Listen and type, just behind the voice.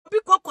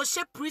ko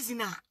she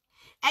prisoner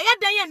eye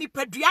dan ya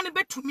nipadua ne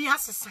betumi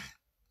asesa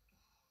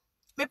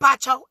me pa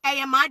chaw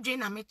eye maadwe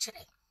na me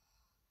kire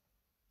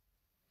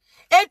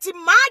eti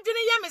maadwe ne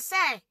ye me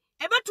say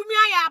e betumi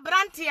aya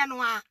abrante ye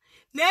no a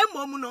na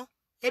emom no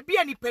ebi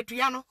ya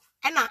nipadua no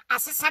e na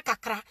asesa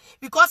kakra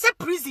because a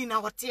prisoner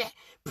wote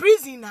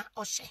prisoner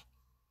ohye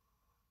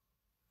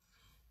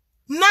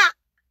na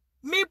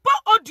me po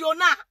audio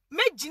na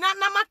me gina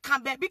na maka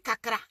baby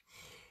kakra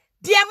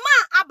de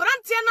ma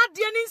abrante na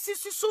de ni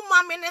nsisusu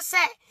ma me ne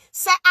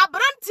se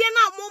abrante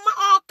na moma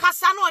o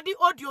kasa na odi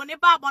audio ne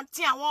ba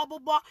bonte a wo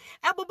bobo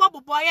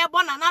ebobo ye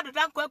bo na na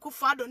dodan kwa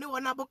kufu ado ne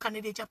wona bo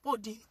Kennedy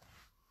Agyapong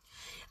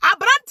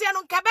abrante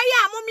no kebe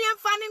ya amome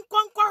emfa ne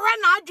nkonkohwe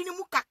na adwene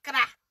mu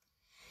kakra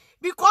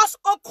because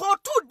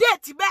okotu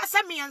date be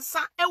se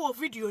miensa e wo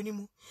video ni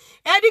mu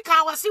edi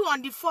ka wasi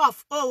on the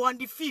 4th on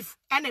the 5th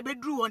and e be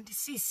drew on the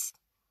 6th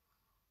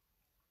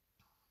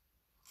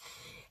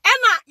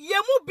ena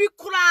yemu bi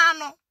kura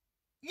no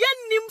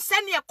yennim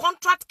se ne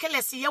contract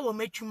killers ye wo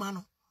matwuma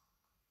no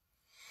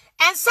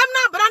ensem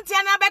na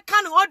abrante na be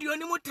ka no audio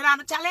ni mu tra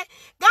no chale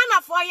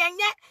Ghana for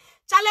yenye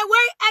chale we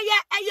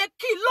eye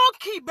key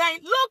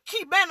low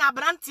key ben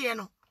abrante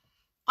no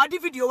odi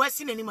video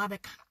wasi nani ma be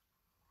ka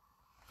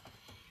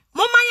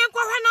mama yen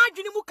kwahwe na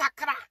adwene mu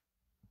kakra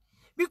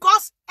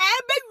because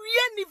ebe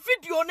wie ni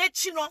video na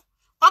chi no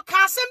o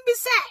ka asem bi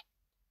se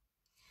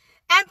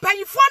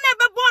empanyifo na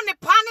be bo ne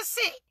pa ne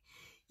se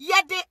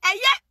ye de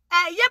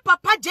eye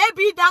papa JB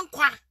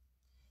dankwa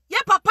ye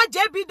papa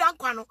JB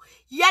dankwa no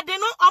ye de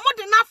no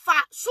omode na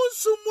fa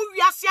sunsun mu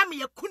wiase am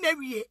ye ku na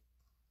wie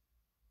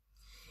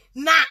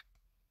na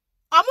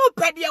omu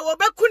pede wo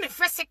be ku ne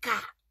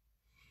physical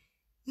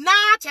na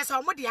chese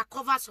omode ya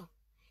cover so.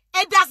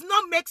 It does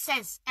not make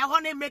sense. I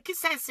want to make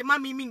sense.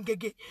 Maame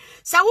Ngege.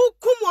 Sa wu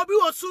kum obi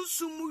wo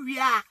sunsumu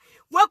wia.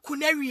 Wa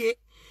kunawie.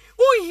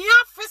 U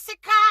hia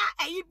physical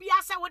ayi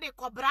bia se wo de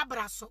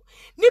kobrabra so.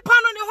 Nipa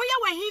no ne ho ye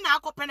wahi na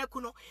akopene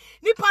kuno.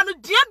 Nipa no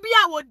dia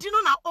bia wo di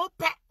no na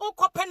ope.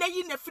 Okopene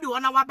yi na firi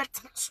wona wa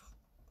betena so.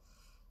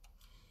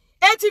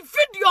 Eti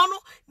video no,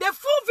 the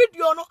full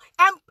video no,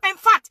 in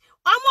fact,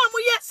 amu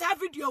ye say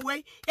video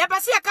way. Ye be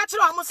se ka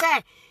kire amu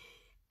say.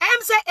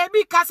 Say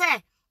ebi ka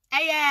say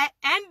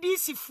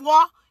NDC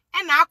for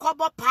and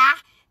akobo pa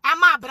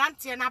ama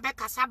abrante na be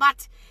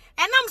kasabat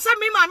enam se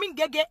me Maame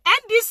Ngege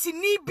NDC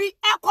ni bi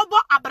ekobo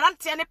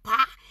abrante ne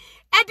pa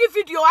edi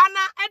video ana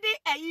edi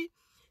eyi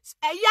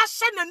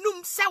hye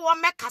nanum se wo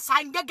me kasa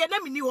Ngege na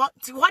mini ho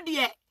ti ho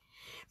de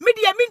me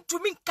de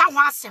mintumi nka ho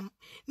asem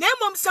na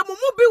emom se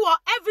mumu bi wo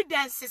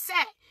evidence se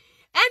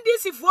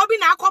NDC for bi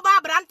na akobo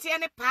abrante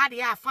ne pa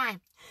de fine.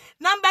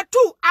 Number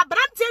 2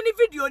 abrante ni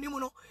video ni mu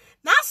no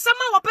na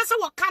asema wo pese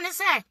wo kan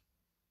se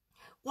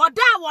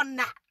Wada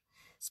wonna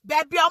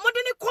baby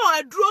omode ni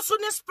call aduro so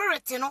ne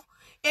spirit no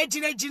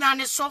ejina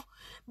ne so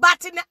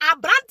but ne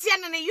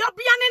abrante ne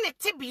yobia ne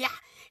tebia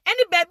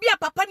eni baby a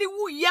papa ni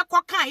wu ye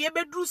koka ye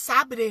bedru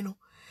sabre no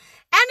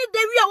eni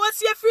dewi a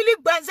wasi afili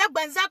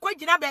gbanza kwa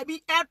gina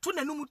baby eto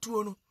nanum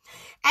tuo no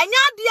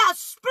enya dia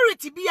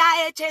spirit bi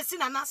a echesi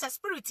na na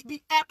spirit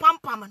bi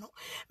pampam no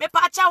me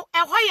pa cha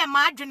ehwaye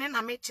ma adwene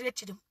na me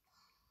kirekirem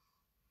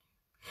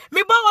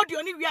me bo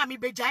audio ni wi a me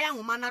begya ya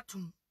homa na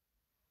tum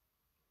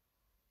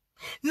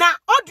na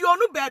audio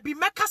no baby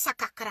meka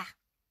sakakra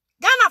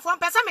Ghana for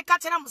pesa me ka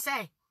kire am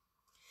say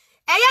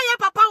ye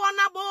papa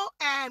wonabo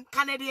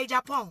Kennedy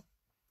Agyapong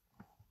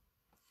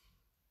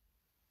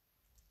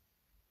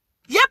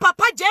ye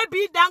papa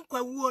JB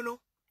dankwa wuo no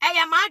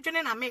ma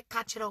adwene na me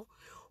ka kire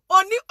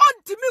oni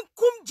ontimi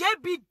nkum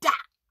JB da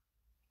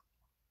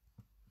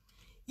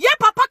ye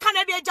papa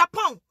Kennedy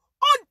Agyapong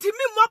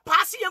ontimi mo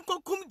pass ye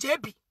nkokum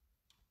JB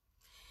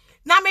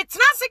na me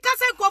transe ka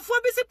se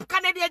nkofo bi si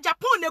Kennedy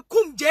Agyapong na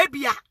kum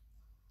JB a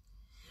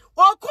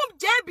o kum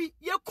JB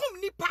ye kum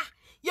nipa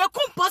ye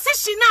kum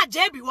position na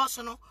JB was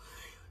no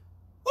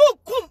o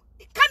kum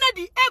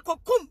Kennedy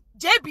kum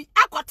JB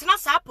akotena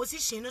sa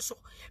position so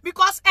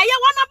because eye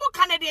wonabo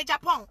Kennedy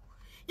Agyapong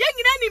ye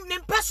nyina nim ne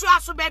mpeso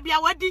aso ba bia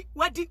wadi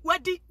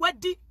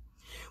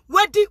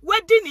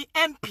ni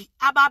MP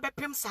aba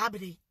bepem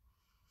sabere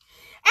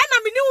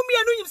ena me ni umi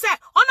anu nyim se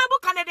onabo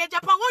Kennedy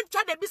Agyapong won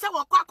twa de bi se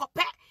wo kwa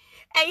kope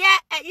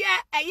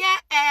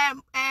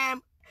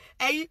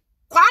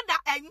kwada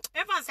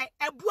even say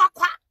ebua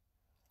kwa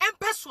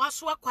empeso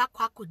aso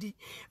kwa kodi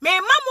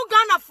me mamu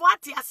Ghana fo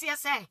ate ase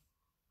say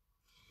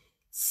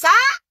sa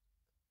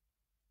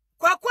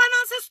kwa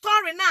na se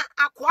story na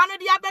akwa no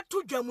de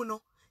abeto dwamu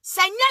no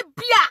sanya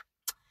bia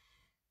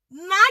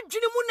na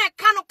adwene mu na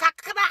ka no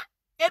kakra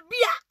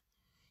ebia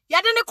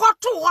yade ne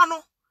koto ho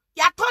no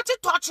ya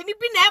tochi ni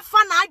bi na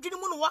efa na adwene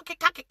mu no wo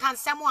keka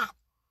nsem a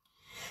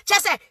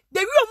chese de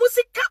wi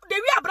omusika de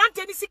wi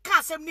abrante ni sika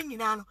asem ni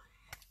nyina no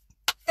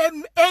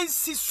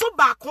ensi so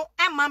baako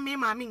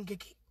Maame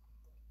Ngege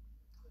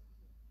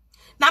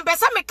na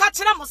besa me ka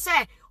kire mo se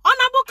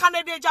onabo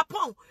Kennedy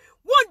Agyapong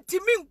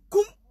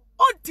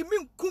wontimi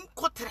nkum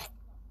kotre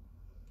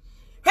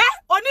he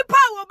onipa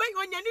wo be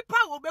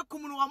onyanipa wo be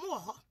kum no wo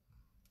ho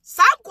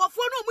sa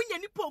nkofo no mu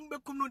nyanipa wo be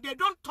kum no they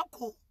don't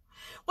talk o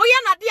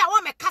ye na de a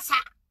wo me ka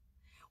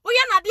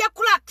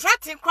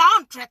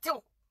threat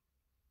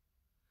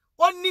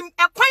onim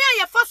ekwanya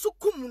ye fa so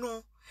kum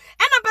no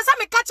ena pesa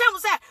me ka che mo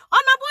say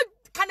Honorable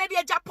Kennedy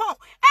Agyapong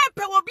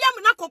pe obi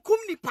am na kokum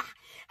nipa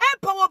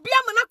pe obi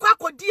am na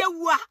kwakodi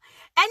awu a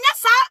enya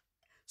sa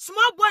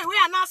small boy we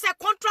na say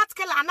contract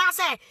killer na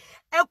say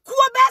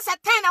ekuo be se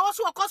 10 na wo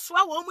so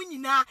okosoa wo mu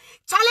nyina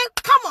chale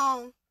come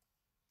on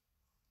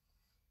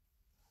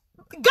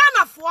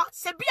Ghana for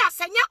se bia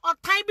senya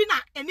otan bi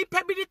na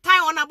enipa bi di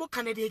tan Honorable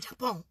Kennedy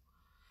Agyapong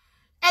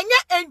enye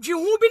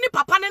enjihu bi ni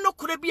papa ne no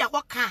kure bi a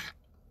woka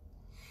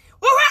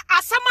wowe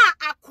asama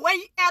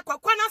akwai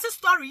kwakwa na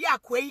story ya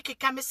akwai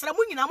keka mesra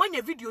mu nyina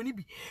manya video ni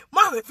bi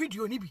ma hwe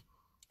video ni bi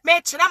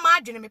me kira ma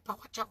adwene me pa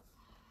wacha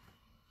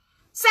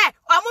se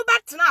omo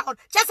betena ho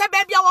chese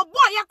ba bia wo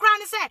boy ye kra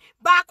ne se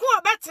ba ko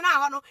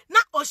betena ho no na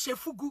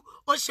ohyefugu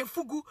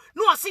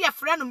no o se ye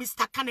frɛ no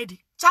Mr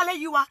Kennedy chale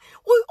yiwa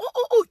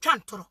o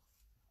twantoro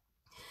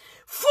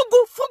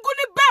fugu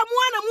ni ba mu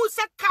ana mu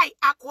se kai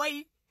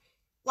akwai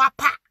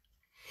wapa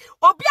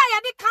obi a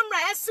yade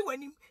camera esi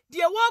wanim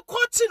de wo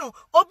coach no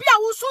obi a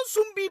wo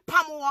sunsun bi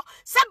pamwo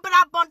se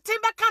bra bonte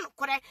beka no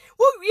kore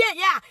wo wie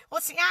ya o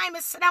se ai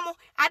mesra mo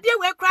ade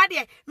we kra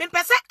de me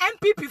pese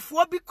MPP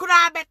fuo bi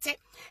kra bete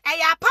e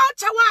ya pa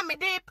che wa me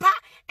de pa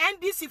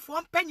NDC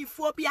fuo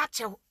mpanyifo bi a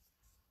chewo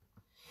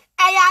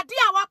e ya ade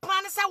a wa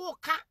plan se wo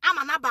ka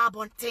ama na ba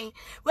bonte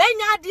we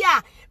nya ade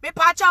a me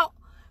pa cha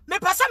me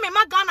pese me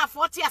ma Ghana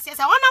 40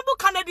 asese Honorable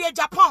Kennedy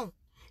Agyapong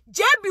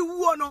JB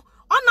wuo no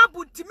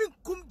Honorable timi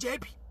kum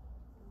JB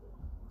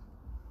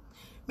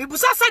me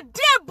busa se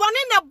de boni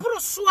na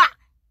brusoa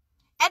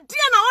e de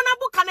na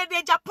Honorable Kennedy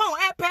Agyapong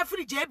pe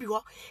free JB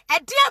ho e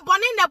de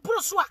boni na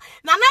brusoa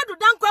na na do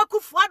danko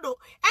akufuado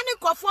ene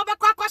nkofo be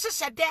kwa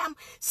kwahye dem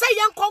se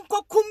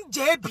yenkonko kum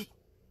JB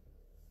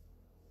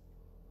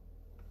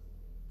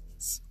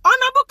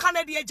Honorable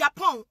Kennedy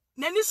Agyapong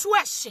nani so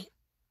ehye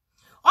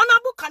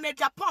Honorable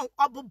Kennedy Agyapong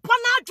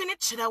obobona adwene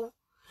kirewo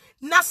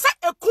na se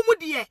ekum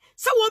de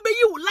se wo be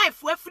yi wo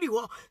life wa free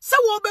ho se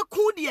wo be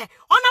kun de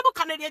Honorable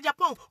Kennedy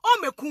Agyapong o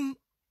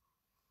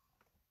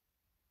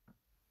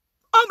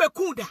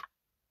meku da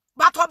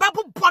but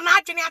obebu bona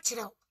adwene a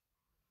kire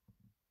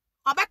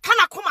obe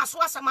kana koma so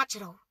asema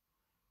kire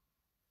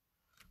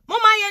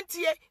moma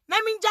yentie na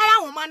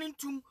minjaya homa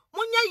ntum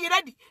munya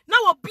yiradi na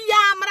wo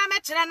bia amra me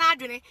kire na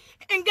adwene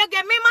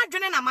ngege me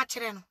madwene na ma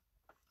kire no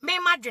me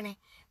madwene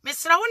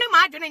mesra wo ne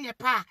ma adwene nye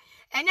pa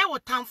enye wo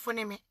tamfo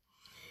ne me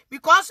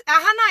because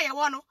aha na ye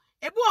wo no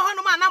ebu ho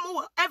no ma na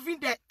mo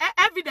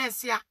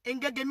evidence ya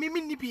ngege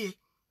mimi ni bie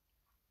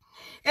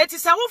eti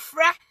se wo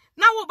frɛ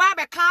na wo ba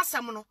be ka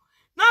asem no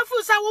na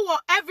fu say wo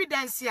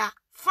evidence ya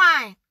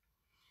fine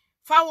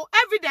fa wo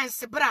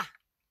evidence bra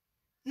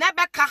na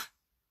beka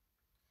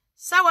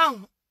sawa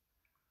hu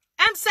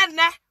said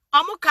ne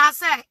omuka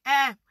say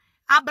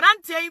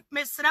abrante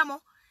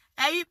mesremo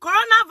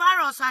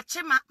coronavirus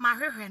ache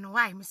mahwehwe no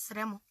why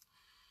mesremo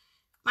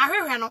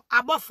mahwehwe no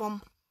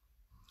abofom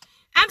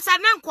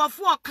said ne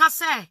nkofo oka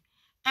say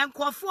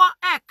nkofo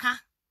eka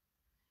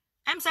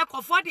said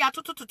nkofo de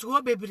atotototo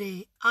ho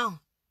bebre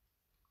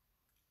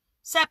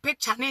say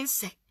picture ne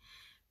nse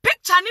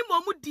picture ni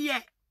momu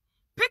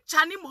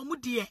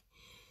die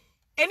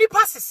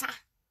enipa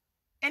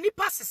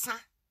sesa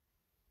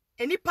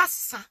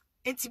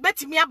enti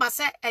betimi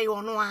abase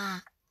eyono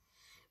a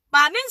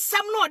ba ne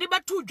nsem no de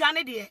betu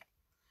dwane de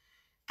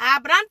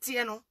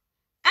abrante no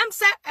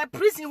say a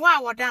prison ho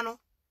awoda no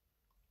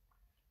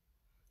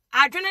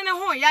adwene ne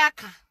ho ya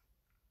aka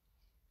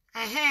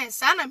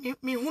sana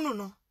mi hunu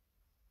no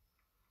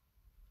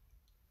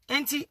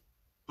enti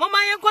mama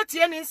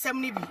yenkotie ne nsem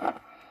ni bi.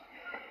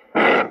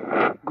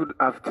 Good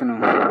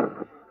afternoon.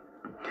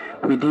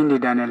 Within the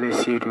Daniel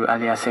Sedu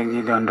alias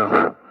Sexy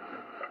Dondon.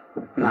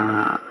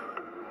 Na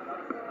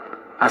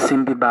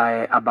assembly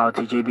by about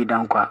JB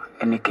Dankwa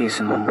any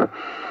case no.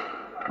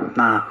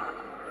 Na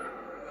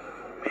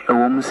a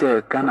woman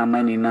say Ghana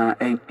money na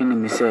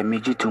enemy say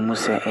meji to mu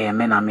say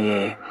mena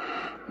me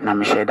na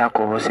me sheda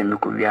ko ho se me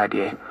ku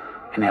wiade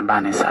ene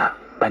banisa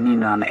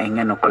banina na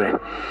enye no kre.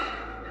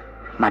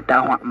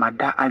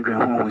 Mada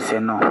adwen ho se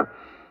no.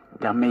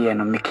 Jamie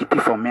no me keep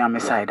it for me on my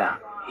side.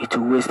 It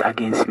will waste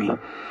against me.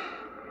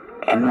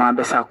 And no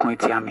abesa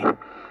quantity me.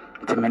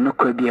 To me no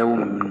could be a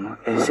woman,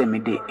 and send me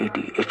the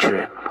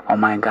on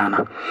my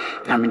Ghana.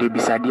 I mean, the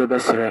beside the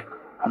best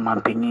on my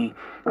penny,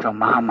 John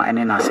Mahama, and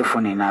then I say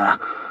for Nara.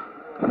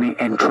 Me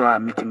and try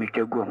me to make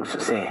your go, so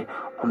say,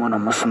 Omono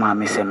Musma,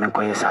 Miss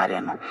Menkoyas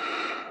Areno.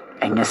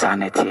 And yes, I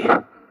net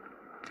here.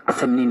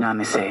 Sending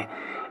Nana say,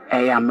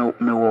 I am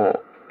me war,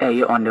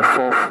 on the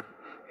 4th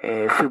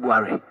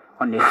February.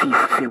 On the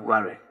 5th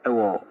February,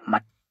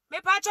 me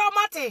pacho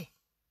mate.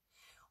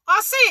 O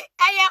see,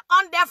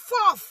 on the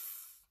 4th,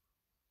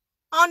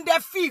 on the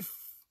 5th,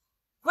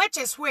 which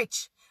is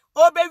which?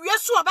 Obe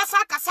yesu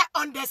obasaka say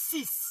on the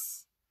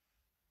 6th.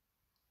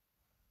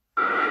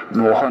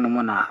 No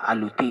honomona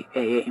alute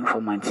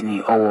informant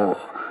ni or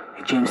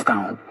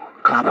Jamestown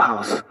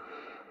Clubhouse.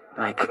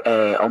 Like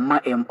on my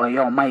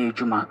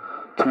ejuma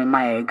to me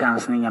my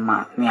guns ni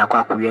nyama ni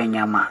akwa kuye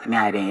nyama ni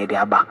ade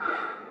aba.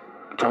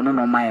 Tono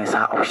no my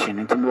option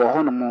into me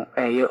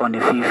on the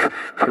 5th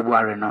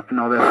February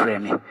no over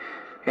frame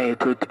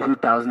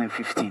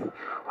 2015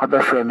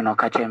 over frame no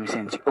catch me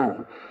sent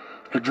oh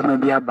a juma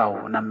be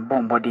about na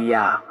bomb body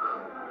ya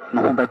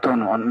no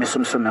beton on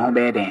missum some home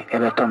bed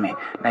ever tome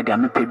na dia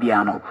me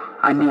pebiano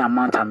any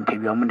amount am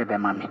pebia de be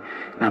mami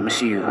na me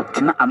see you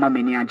tina ama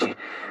meni age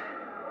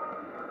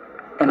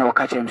and I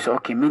catch him so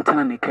okay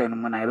maintain the car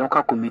no na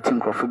local committee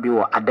crofo bi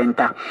wo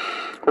adenta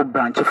o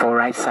branch for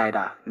right side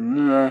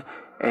near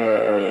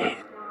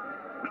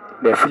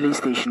the filling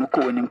station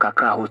ko wenim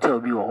kakra hotel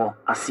bi wo ho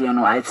ase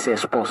no I say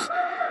sports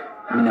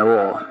me na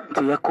wo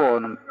ti ye call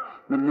no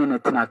me ne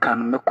tina ka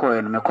no me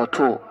call no me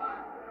koto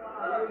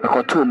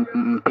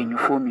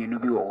mpenyufo mi no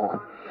bi wo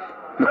ho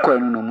me call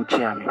no mu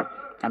chia me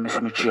na me so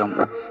me chia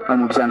mo na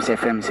mu bizam se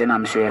fm se na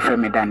me so ye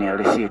fm Daniel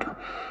Resido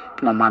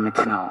no ma me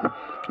tina ho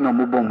no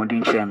mo bom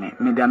din chia me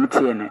da me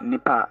tie ne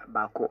nipa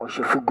ba ko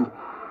ohyefugu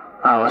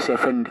o se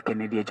friend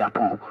Kennedy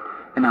Agyapong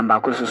na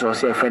ba ko so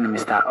se friend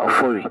Mr.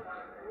 Ofori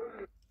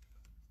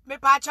me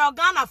pa cha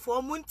Ghana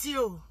for muntie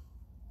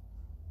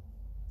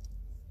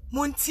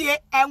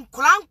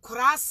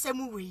enkurankura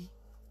semwe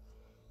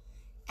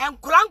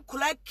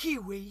enkurankura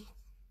kiwe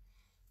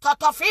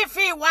toto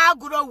fifi wa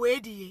aguro we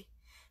die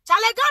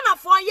chale Ghana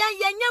for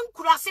yen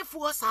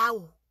nkurasefo saa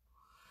wo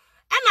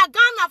ena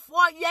Ghana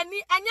for yeni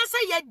enye se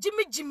ye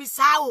jimi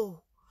saa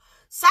wo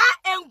saa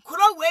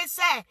enkuro we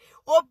se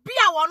obi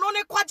a wono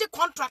ne kwaje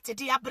contract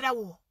de abere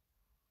wo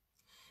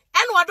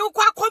ena wode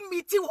kwa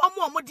committee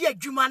omo de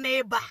adwuma na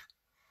eba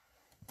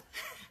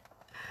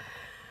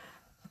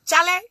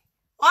chale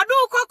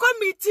odu ko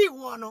committee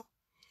wono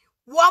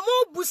wo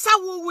mo busa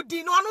wo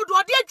wudi no no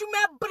do de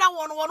adwuma bra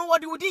wono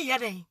wode wudi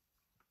yeden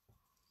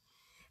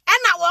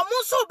ena wo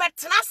mo so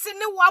betena se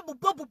ne wo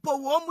abubobupo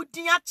wo mu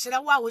din a kire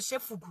wo a wo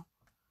hyefugu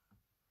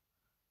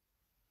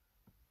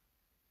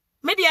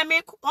media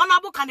make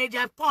honorable Kennedy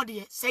Agyapong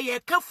de say ye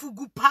ka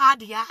fugu pa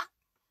dia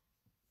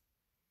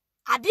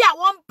ade a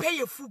won pay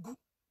ye fugu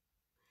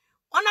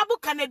honorable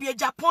Kennedy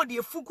Agyapong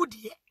de fugu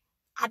de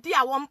ade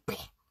a won pay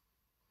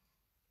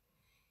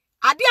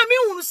ade a me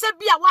hunu se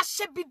bia wa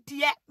hye bi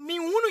de me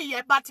hunu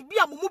ye but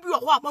bia mumu bi wo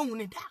ho a ma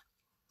hunu da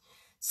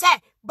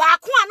say ba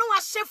ko anu wa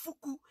hye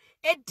fugu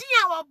edin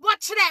a wo bo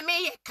kire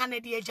me ye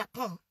Kennedy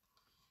Agyapong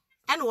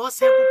and wo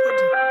say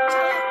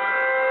purported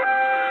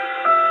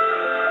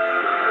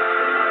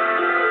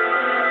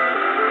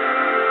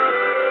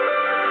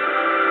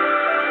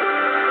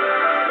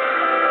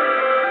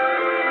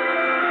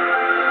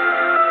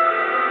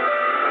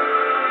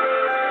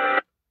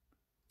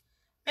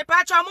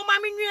Pacha mo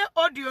mami nwe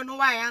audio no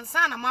wa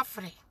yansa na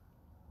mafre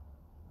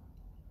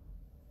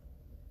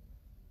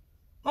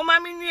mo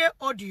mami nwe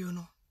audio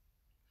no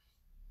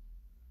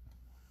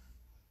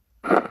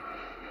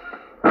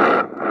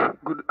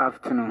good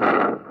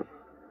afternoon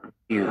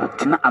you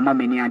tina ama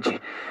meni age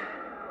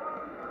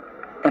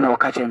ena o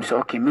catch him so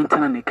okay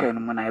maintain the car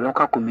no na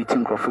local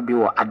committee crofo bi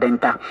wo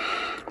adenta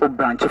o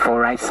branch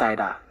for right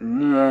side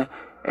near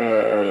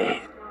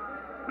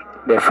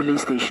the filling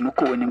station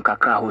ko wenim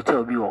kakra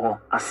hotel bi wo ho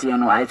ase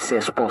no I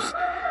say sports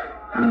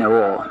me na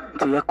wo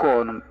ti ye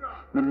call no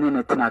me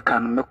ne tina ka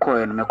no me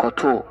call no me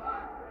koto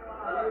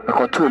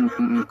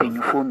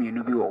mpenyufo mi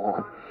no bi wo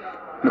ho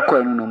me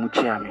call no mu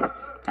chia me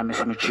na me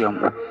so me chia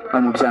mo na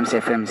mu bizam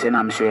se fm se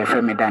na me so ye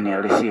fm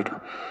Daniel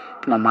Resido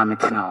no ma me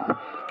tina ho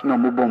no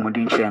mo bom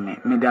din chia me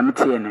da me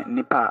tie ne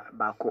nipa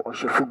ba ko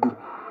ohyefugu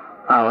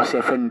o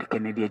se friend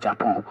Kennedy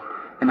Agyapong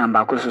na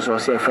ba ko so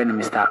se friend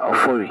Mr.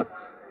 Ofori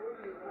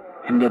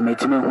and the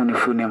metime hu ne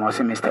full name was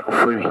Mr.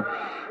 Ofori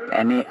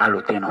any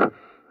aloteno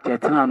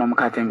tetina no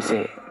mkatem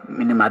say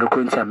minimado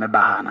kuntia me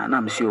ba na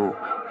na msio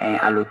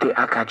alote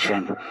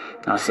akachren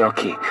na say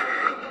okay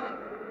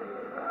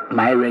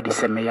my ready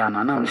say me ya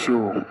na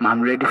msio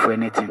I'm ready for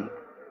anything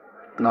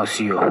no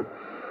see you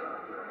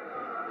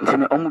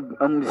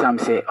ntime zam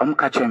say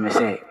kachren me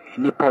say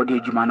ni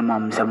podi adwuma no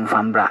mam sam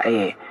fambra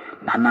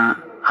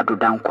nana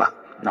adodankwa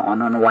na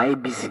ono no why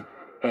busy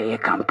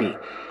campaign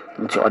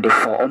nti ode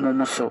for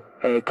omomo so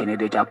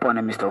Kennedy Agyapong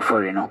na Mr.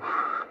 Ofori no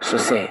so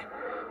say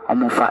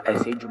omofa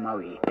ese djuma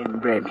we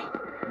embre mi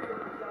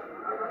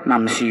na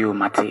msi you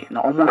mate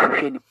na omo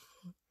hwehwe ni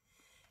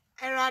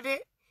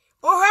erade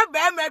ohwe be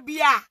ma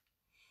bia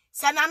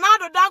se na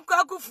nado danko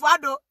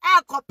akufuado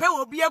kope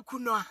obi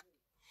akuno a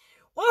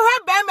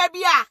ohwe be ma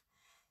bia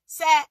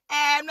se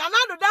na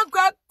nado danko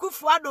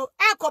akufuado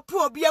kope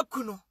obi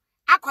akuno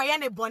akoye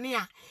ne bone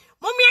a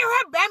mommy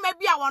ehwe be ma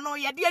bia wono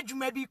ye de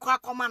adwuma bi kwa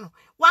akoma no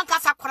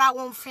wankasa kora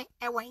wonfe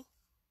ewen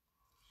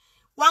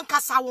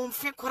wankasa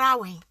wonfe kora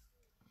wen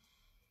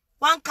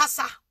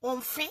wankasa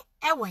wonfe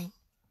ewen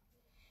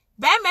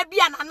be ma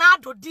bia na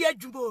nado de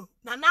adwuma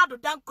na nado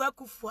danko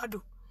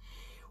akufuado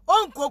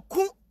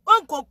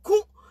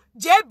onkoku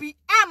jebi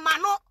ma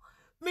no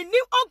mini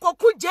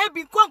onkoku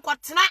jebi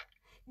konkotena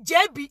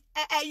jebi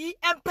ayi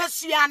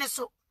empesua ne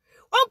so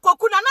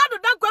onkoku na nado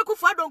danko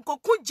akufuado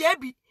onkoku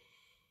jebi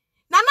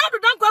na nado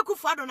danko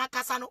akufuado na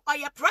kasa no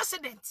oye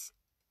president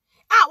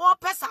Our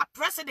person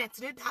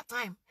president at that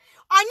time.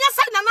 On your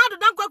side, another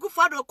don't go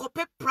for the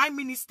copy prime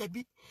minister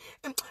be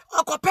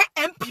or copy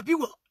MPB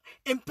wo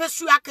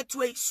impesu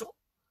aketwe so.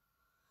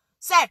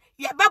 Say,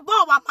 ye be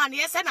bo wa man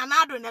yes and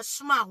another na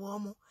small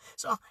woman.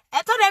 So,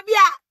 eto de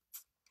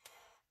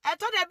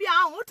bia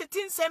ho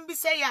tetin sem bi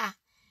say ya.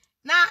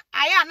 Na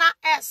aya na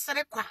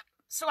esre kwa.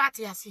 So what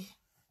you see.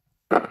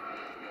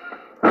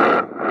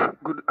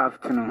 Good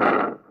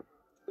afternoon.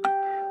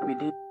 We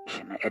did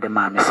the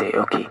mama say,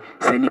 okay,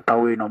 send it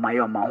away no my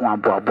own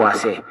boy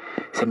say,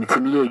 send me to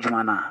me,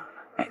 Juana,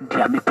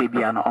 dear me,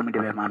 baby, and on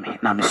the mammy,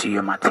 now,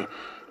 Monsieur Mati.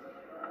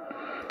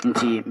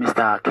 Indeed,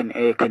 Mr.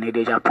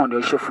 Kennedy Agyapong,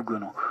 the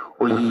Shofuguno,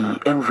 or ye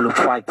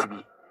envelope white to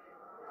be.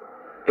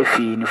 If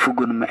he in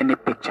Fugunum any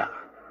picture,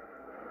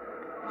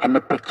 any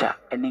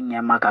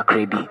Yamaka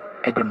crabby,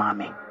 at the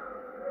mammy.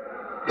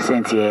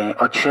 Sent ye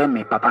or share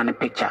me, papa, any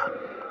picture,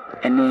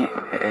 any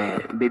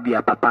baby,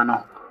 a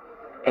papano,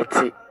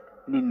 et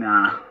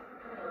Nina,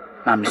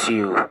 na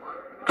monsieur,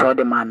 told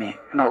the mammy,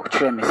 no,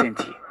 try me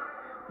senti.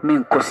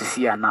 Mean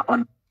Cossia na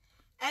on.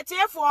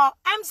 Etie for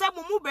Amsa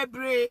Mumu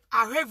Bebre,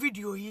 a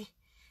video ye.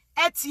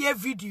 Etie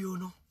video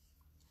no.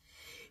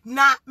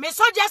 Na, me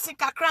so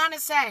Jessica Crane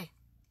say.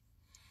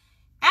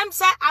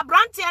 Amsa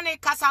Abrantiane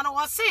Casano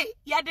was say,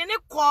 ya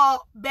didn't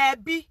call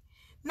baby,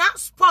 not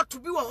spot to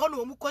be a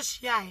hono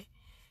mukoshia.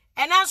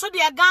 And also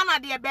the Ghana,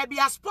 dear baby,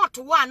 a spot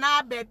to one,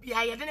 baby,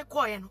 I didn't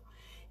call you.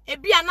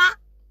 Ebiana.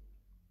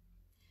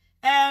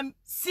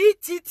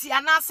 CTT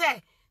and I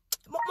say,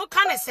 what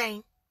can I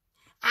say?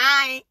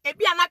 I, a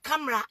be an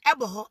camera,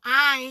 ebo,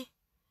 I,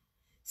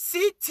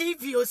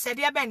 CTV, or said,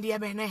 ya ben,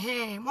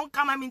 won't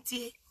come in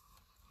tea.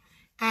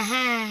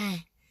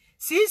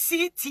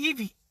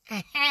 CCTV,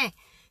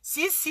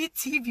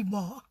 CCTV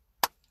more.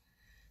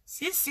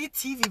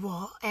 CCTV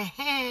more,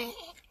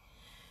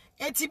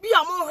 it be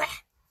a more,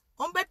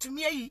 on bet to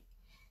me,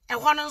 a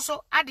one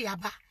so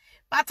adiaba.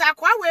 But I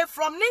quite away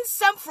from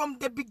Ninsem from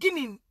the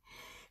beginning.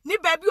 Ni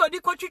baby odi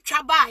ko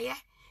twitwa ba ye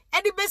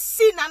e di be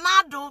si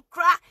nanado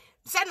kra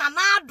se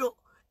nanado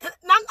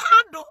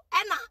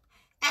ena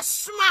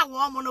esma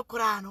wo mo no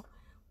kra no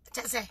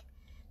che say.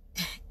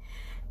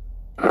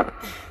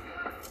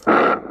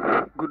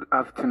 Good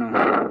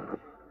afternoon.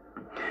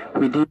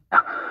 We did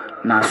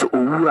na so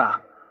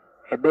owura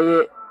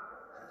ebeye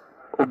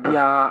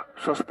obia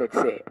suspect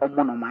say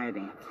omo no my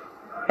den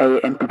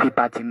MPP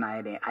party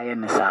na den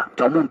ayenesa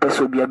to omo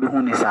mpese obia be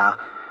hu ni sa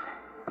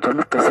to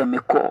me pese me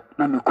ko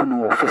na me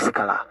kunu wo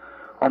physicala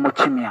omo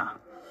chimia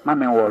ma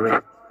me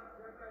worry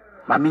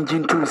ma me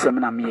jintu sem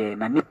na me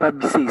na nipa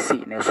bi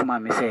sei na so ma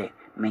me say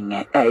me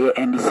nye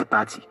NDC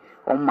party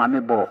omo ma me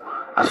bo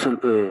aso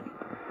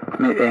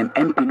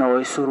MP no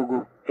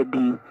esurugo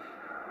edin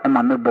e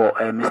ma me bo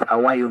Mr.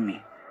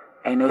 Awayomi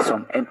ene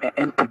some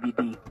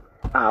MPBD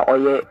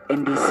oye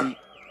NDC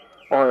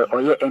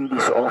or ye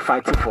NDC or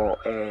fighting for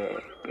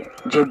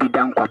JB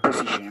Dankwa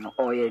position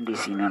or ye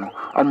NDC no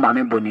o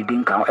mame boni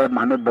dinka o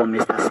mame bo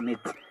Mr.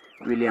 Smith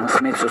William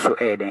Smith so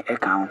den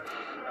account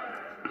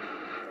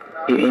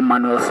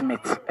Emmanuel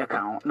Smith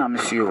account na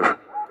monsieur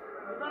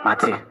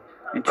Mate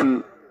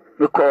into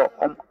we call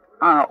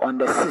on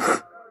the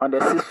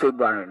 6th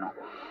February no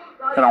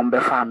and on be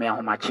farm ya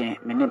homache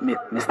me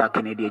Mr.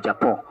 Kennedy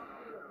Agyapong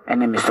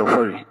and Mr.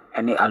 Fori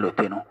and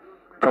Aloteno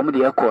from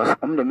the course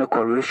the make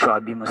a ratio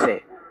be mo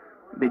say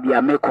baby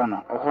I make on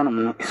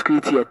or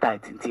security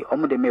tight nti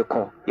the make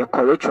call your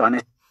correct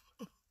one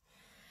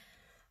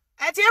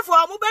Etie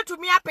for mu betu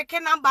me apeke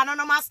number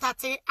no ma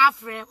start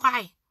afre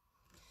why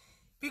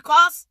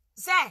because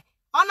say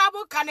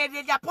honorable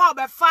Kennedy Agyapong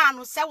be fan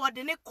no say what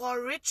the call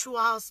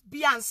rituals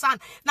be and son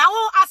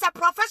now as a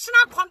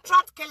professional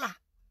contract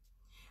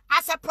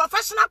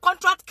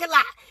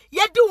killer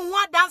ye do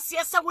one dance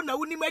yes we na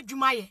woni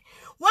madwuma ye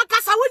wan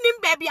kasa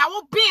wonim baby a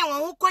wo ben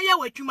wo koye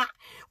wadwuma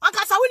wan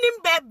kasa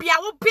wonim baby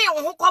a wo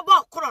ben wo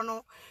kɔbɔ koro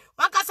no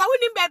wan kasa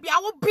wonim baby a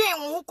wo ben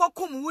wo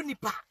kɔkum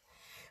wonipa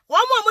wo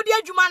mo de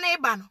adwuma na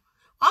eba no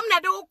na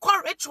de wo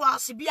kɔ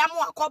rituals bia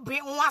mo akɔ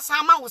ben wo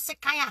asama wo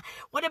sekan a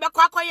wo de be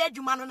kɔ akɔye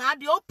adwuma no na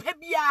de o pɛ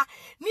bia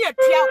ne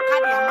atua wo ka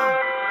de ama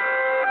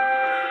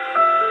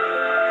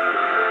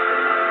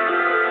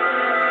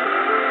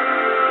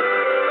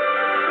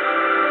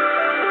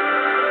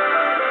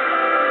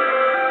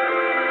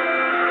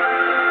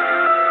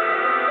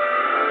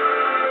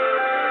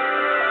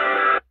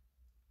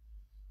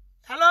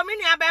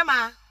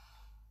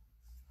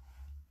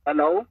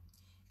hello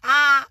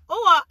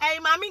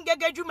Maame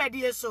Ngege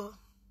dwumadi so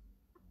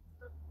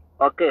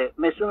okay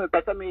me so me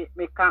pesa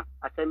me ka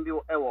asem bi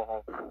ewo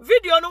ho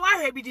video no wa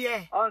hwe bi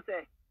de on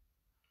say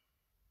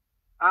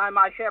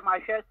I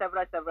share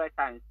several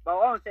times but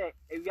on say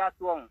e wi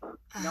aso on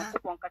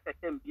nyankopon ka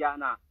setem bia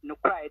na no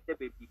kra ete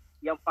baby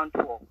yam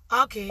fanto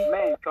okay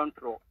men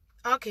control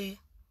okay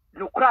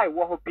no cry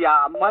wo ho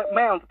bia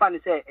men fan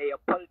say e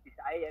politics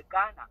aye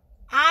Ghana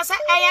say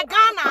e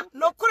Ghana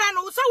no kra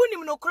no so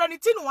wonim no kra ni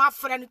ti no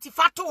afra no ti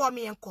fato wo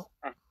me enko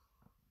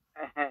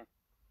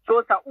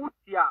so ta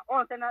utia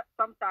on say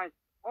sometimes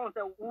on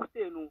say u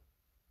say no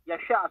ya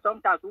share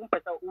sometimes un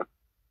pesa u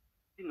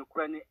no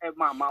kura ni e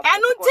mama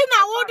Enunti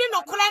na wodi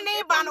no kura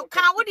ni ba no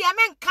kan wodi e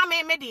men ka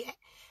me de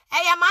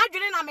e ma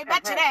adwene na me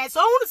be kire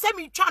so hunu se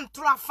me twa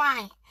ntro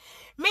fine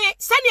me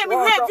send me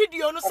hear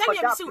video no send me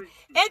see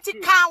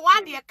enti kan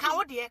wa de kan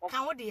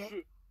wo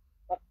de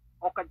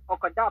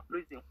okada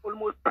prison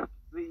almost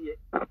 3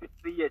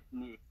 years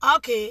ni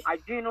okay I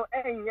do know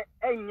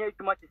enye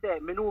too much say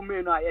me no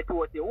a yet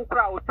what wo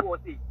kura o to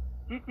say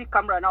CC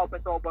camera now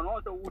person obo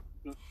no so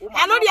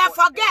I know they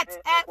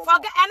forget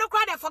I no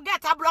kura they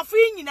forget abrofu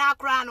nyina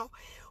kura no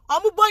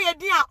omuboye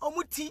din a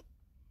omuti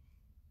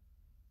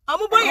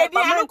omuboye din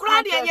I no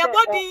kura de ye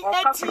body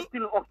eti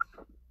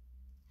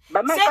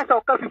but my kasa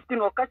oka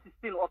 15 oka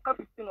 16 oka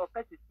 15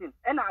 oka 16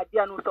 ena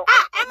adia no so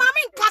e ma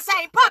me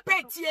kasa in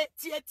papa tie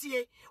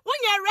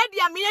wonye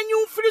ready am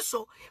yenyu free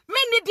so me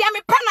ni dia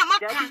me pena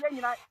maka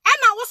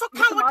ena wo so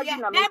kan wo de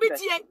na bi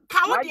tie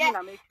kan wo de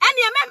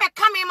ene me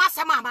ka me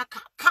masema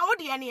maka kan wo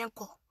de ne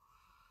enko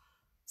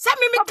se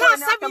me ka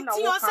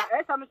 70 o se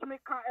esa me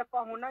ka e fa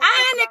ho na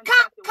ne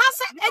ka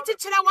se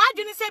echichira wa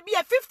adwene se bi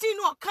 15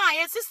 no kan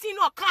ye 16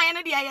 no kan ye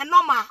ne de ye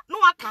normal no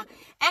aka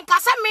en ka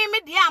se me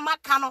de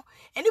amaka no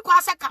eni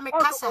kwa se ka me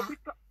kasa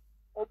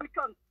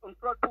obiton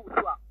control to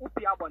a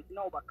upi abont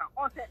na obaka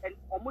on say and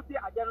omudi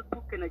ajaro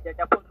to Kennedy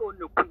Agyapong so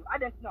no ku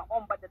adentina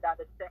on bada da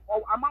say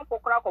o amam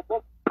kokora ko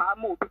bob pa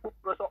ma obi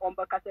pro on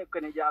baka say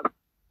Kennedy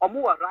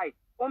omo wa right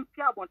on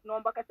pia abont na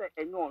on baka say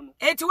enyo no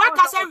eti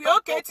waka say we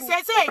okay ti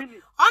say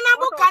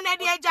honorable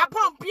Kennedy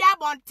Agyapong pia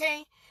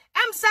abonten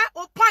em say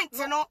o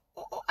point no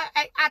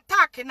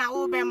attack na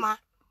obema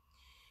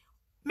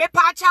me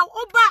pacha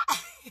oba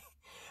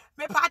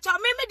me pacha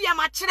me dia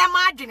ma kire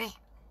ma adwene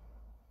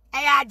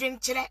eya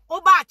adwenkyere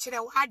oba akire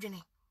wa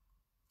adwene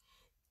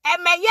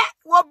emeye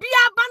wo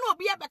bia ba na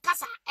obi be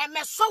kasa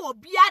emeso wo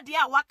bia de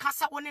a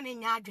wakasa woni ne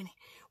nya adwene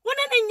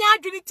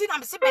ti na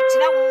me se be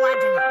kire wo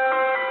adwene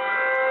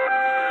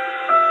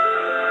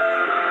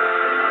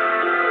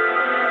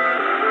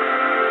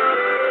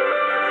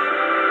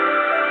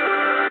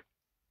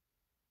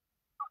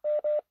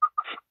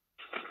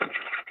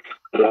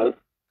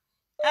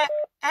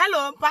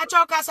hello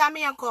pacho kasa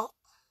mi enko.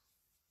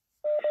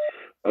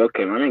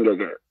 Okay, Maame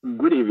Ngege.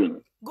 Good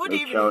evening. Good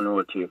evening. I know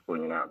what you're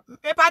doing now.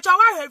 Me pacho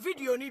wa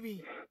video ni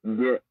bi.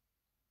 Yeah.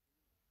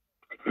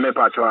 Me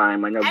pacho I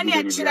manya video ni bi.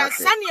 Ani akira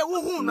sane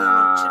wo hu no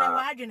kire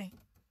wa adwene.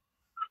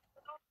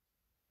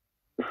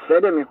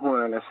 Said me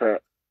hu na say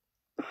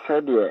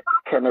said the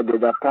Kennedy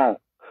Agyapong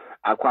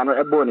akwa no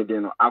ebo ni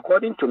din no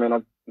according to me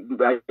no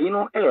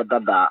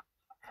dada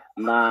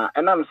na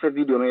enam say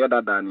video no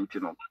dada ni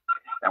ntino.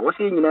 Ya wo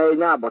say nyina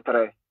nya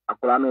abotre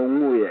akwa no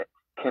nwuye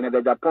Kennedy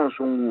Agyapong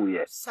so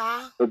nwuye.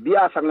 Sa Obi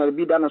asam na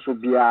bi da no so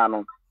bia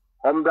no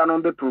ombra no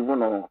be prove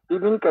no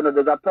even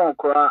Kennedy Agyapong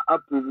kora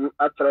approve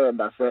atre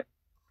da say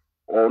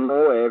or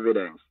no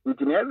evidence.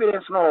 Ntini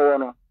evidence no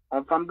no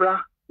on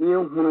fambra ni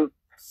hunu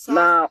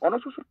na ono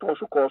so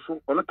toso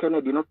koso ono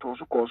Kennedy no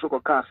toso koso ko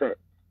ka say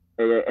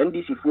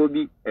NDC fo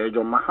bi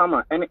John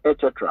Mahama and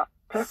etc.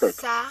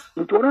 Perfect.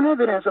 Nti ono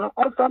evidence no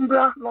on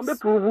fambra no be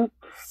prove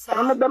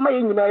ono be ma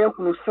nyina ya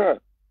hunu say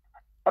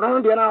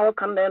ono de na o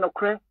kan na no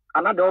kre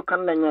another o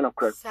kan na nya no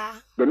kre.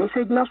 The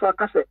message na so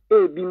aka say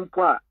e bi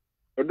mpo a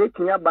e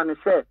betinya ba ne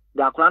say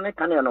da akora ne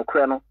kan na no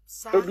kre no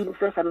e bi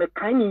say say me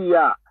kan yi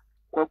a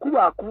kwaku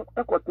aku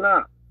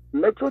ekotna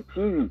Metro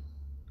TV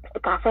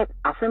ka say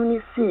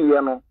asem see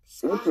ye no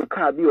nti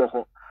ka bi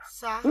ho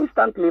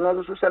instantly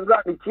no so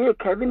sendra the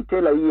Kevin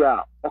Taylor yi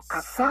a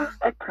okasa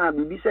e ka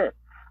bi say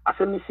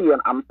asem see ye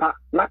ampa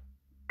na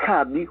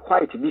ka bi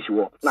white bi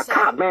wo na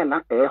ka ben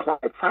na e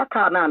white sa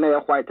ka na na e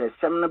white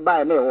sem ne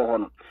ba na e wo ho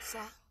no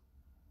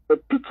a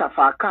picture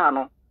for car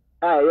no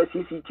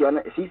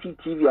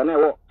CCTV and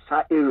what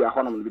sa area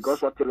honom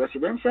because what the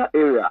residential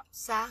area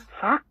sa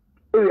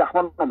area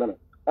honom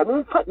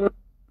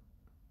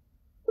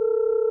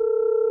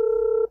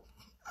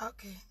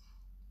okay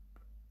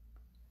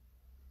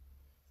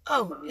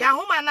oh ya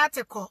huma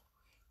nateko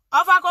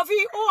over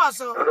coffee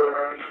also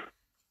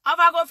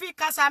over coffee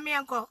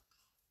kasamienko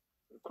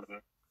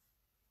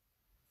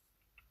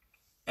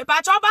e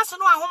pa choba so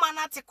no ahuma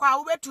nateko a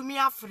wo betumi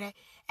afre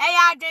e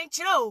ya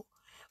adwenkyere o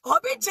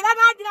obi kire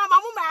na adwena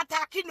mamu ma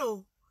attack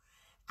no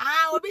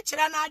obi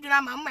kire na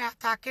adwena mamu ma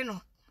attack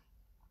no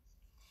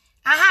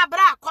aha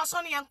bra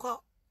akoso ne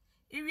enko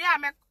iwi a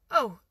me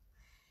oh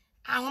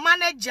ahoma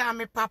na gya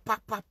me papa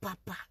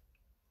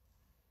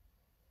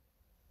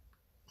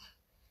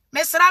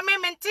mesra me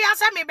menti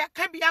asa me be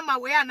ka bia ma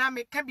we ana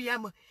me ka bia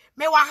ma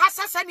me wa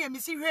hasasa ne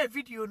misi hwe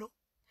video no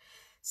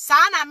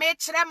sa na me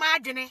kire ma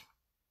adwene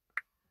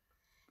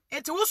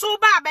eti wo so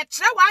ba be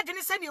kire wa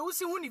adwene se ne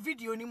wusi hu ni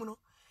video ni mu no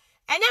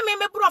enye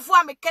me brofo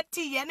a me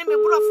kati ye ne me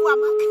brofo a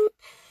ma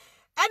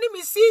eni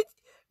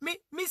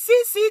me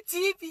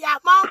CCTV a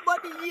ma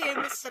body ye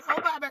me se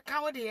o ba be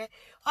ka wo de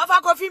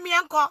over coffee mi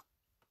enko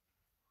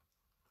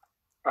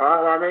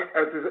Maame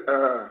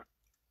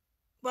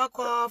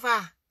boko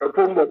over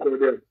Pombo ko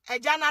de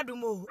ejana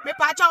dumo me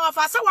pa cha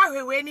ofa se wa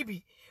hwewe ni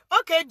bi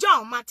okay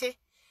John mate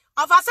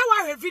ofa se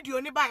wa hwe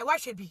video ni ba wa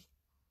hwe bi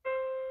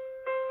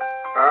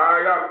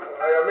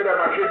ya me da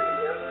ma hwe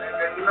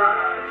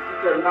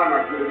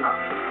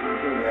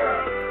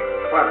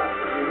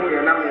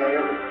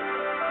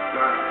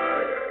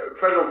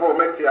First of all,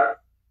 Metia,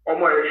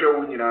 almost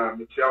show you know,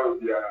 Michelle.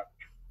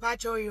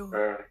 Pacho you.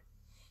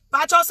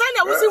 Pacho send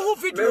a who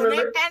video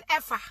and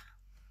Effa.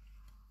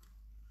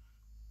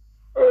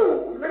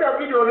 Oh, made a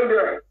video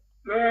there.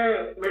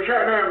 Me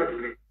share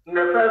name in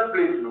the first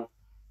place, no.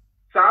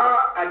 Sa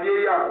a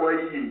day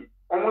away,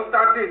 almost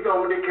started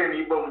over the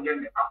Kenny Bomb,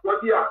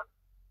 Aquatia,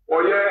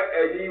 or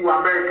yeah, you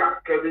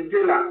America, Kevin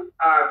Taylor,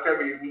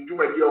 Kevin, do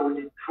my deal with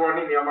it,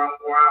 Trony among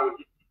wow,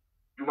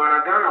 you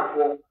Managana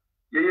for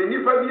ye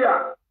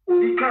Nipadia,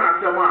 who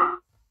can't say, ma.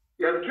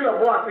 You're too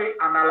about to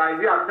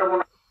analyze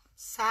your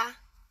Sir.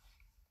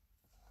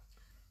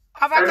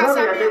 I know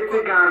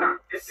that Ghana.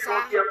 It's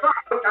your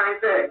first time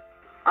there.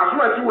 As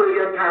much as you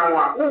get time,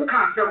 who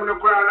can't say when you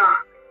cry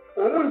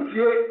now? Won't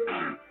you?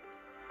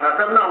 I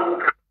said, no,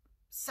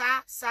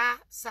 Sir.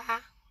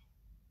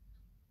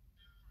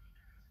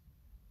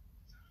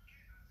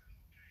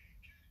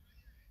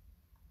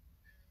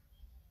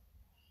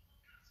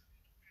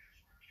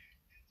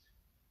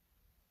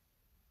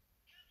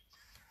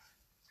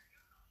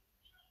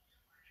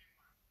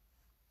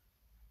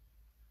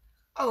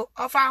 Oh,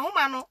 of our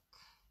woman.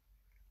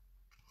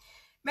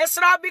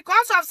 Mr.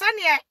 Because of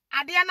Sanya,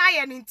 Adiana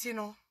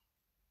Yenintino.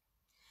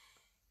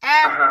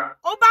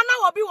 Obana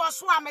will be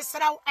was one, Mr.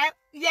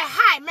 Ye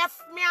high, me a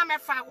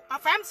foul.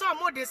 Of him so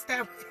modest.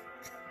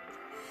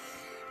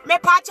 Me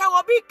pacha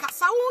will be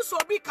Casa, so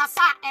be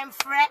Casa and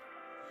Fred.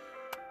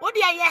 Would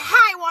ye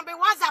high one be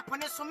was up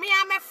on a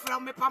sumia me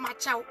from me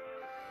pamacho.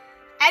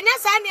 And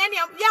yes, any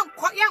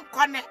young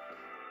connect.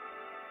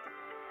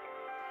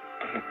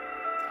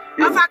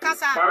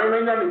 Afakasa.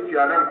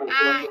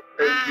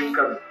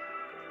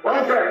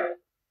 One day,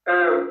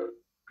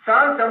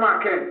 Santa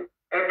Ken,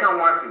 Eka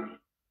Watson.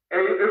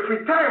 Every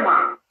time,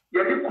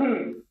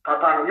 Yadikum,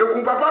 Papa,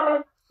 Yokum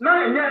Papa,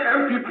 now in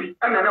MPP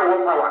and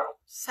another power.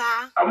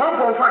 Sir, a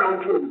month of fun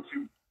on two.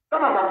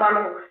 Some of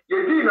Papa,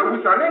 Yadina,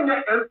 who's an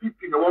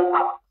MPP in the one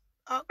power.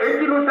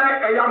 If you say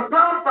a young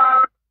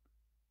papa,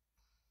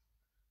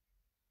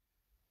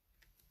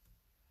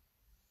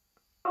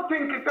 I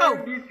think it's all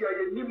this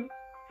year.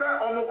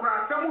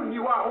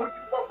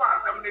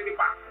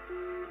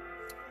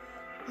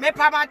 Me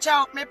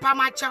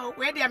pamacho,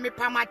 where dear me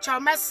pamacho,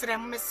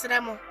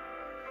 mesremo,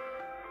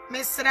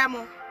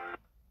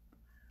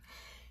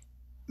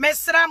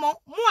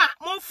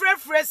 mo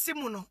frefre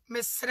simuno,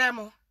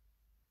 mesremo.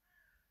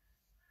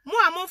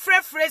 Mo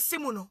frefre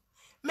simuno.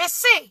 Me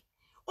say,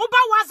 Uba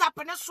was up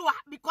in a swa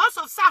because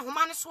of sa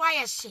human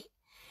swire she.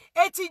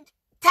 Eti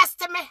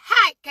test me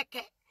high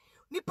keke.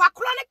 Ni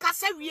pakrone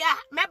kase wia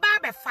me ba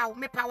be fa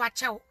me pa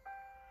wache.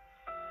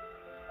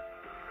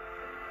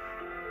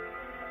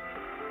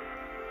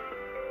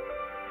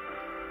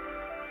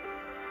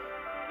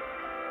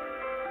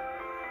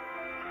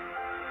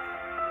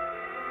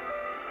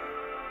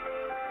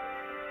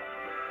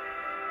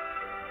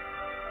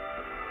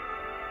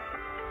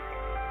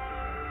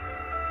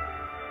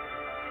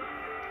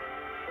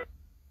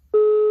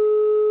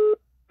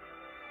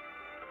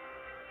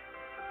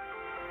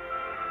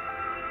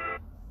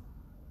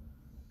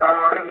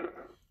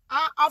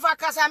 Over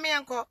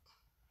Casamianco.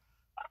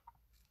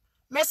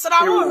 Mr.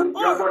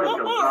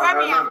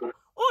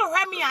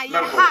 Remia,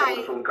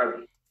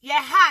 ye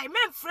high,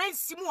 men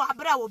friends Simu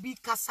Abra will be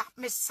Casa,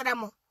 Miss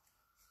Remo.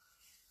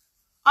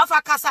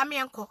 Over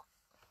Casamianco.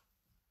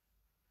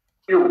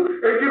 You,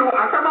 if you know,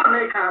 as a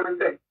man can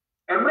say,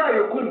 and where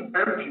you come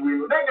empty, we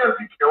then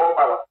empty the whole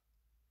power.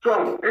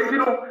 So, if you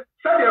know,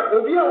 say,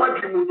 Obia,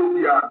 what you would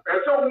do,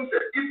 and so we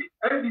say, if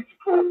NDC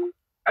for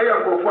I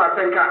am for a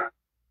second,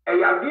 a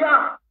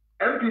idea.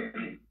 MPP,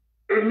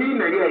 a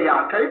mean a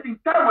year, typing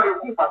time I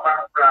cook papa,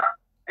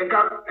 and a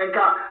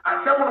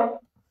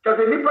several, just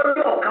a nipple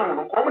or come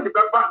on the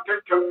back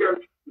and tell them,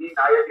 I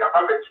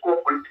have a school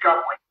political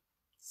point.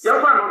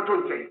 Your man on to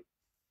say,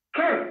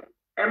 Ken,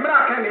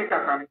 American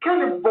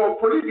Ken,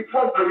 police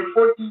before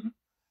 40,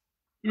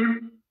 he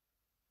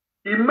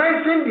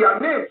mentioned their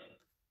names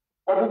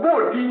of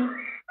body,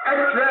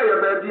 extra,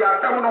 the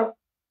seminal,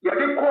 yet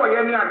they call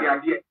any idea.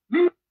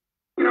 You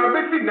know,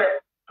 basically,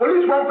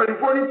 police want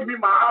to be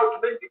my house to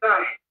make the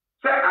guy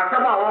say I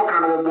come out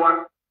and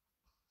one.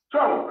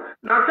 So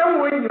now some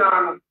way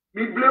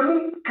we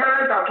blame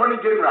current attorney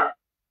general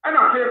and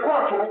I say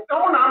court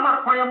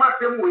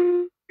same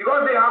way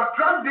because they have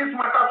dragged this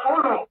matter so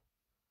long.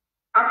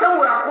 I say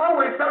we are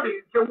always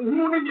saying so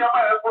who need your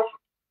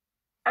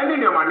and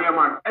in your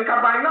man and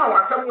by now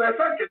I say we are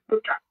saying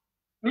it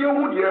near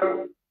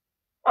wood.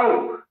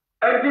 Oh,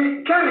 and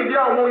the Kennedy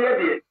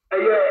Agyapong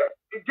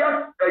just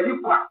a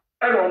equal.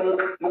 And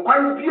no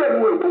quite dear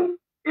no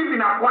even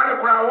a quite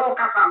crowd walk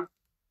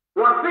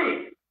was say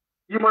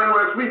you man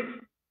Smith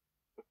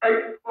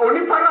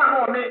only pana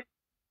no me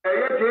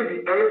JD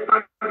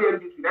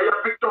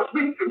Victor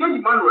Smith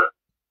Emmanuel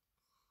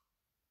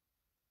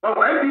but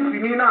NDC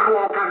ni na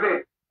no can say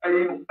and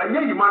you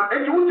man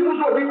and you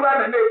so be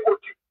glad and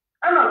coach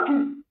and I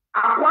too I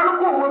want to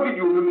go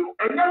video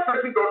and yes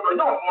Sexy Dondon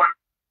no one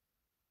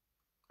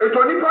It's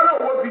only part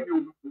of what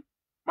video.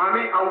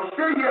 Mommy, I will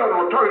stay here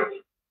on authority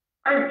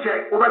and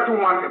check over to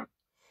one them.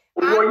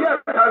 Or yes,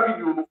 that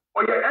video,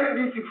 or your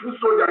NDC food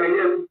soldier, and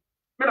yes,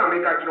 me na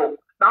make a joke.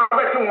 Now, I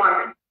bet you one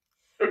them.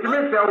 It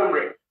means they're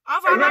hungry.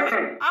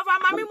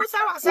 Mammy Musa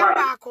was a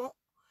backo.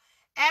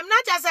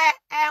 Not just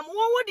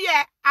what would ye,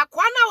 a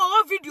quana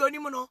or video,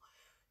 Nimuno.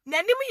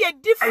 Nanimi a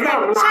different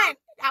chain,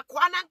 a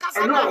quana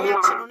casana,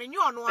 and you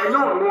know,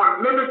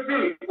 let me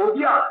see, oh,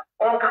 yeah,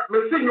 or me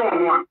see you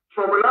on one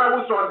from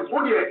reliable sources.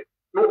 Oh, yeah,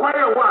 no, quite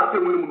a while,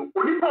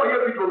 only 4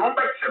 years ago, no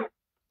back.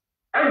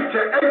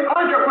 And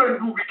all your friends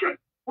do weekend.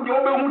 Would you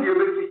open with your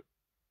busy?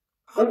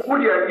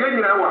 Would you,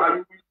 you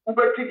know, who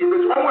bet you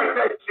this? Oh, my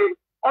God, say,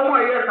 oh,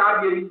 my yes,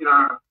 I'll be in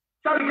now.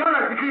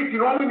 Sabikana security,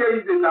 only there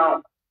is it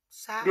now.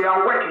 They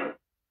are working.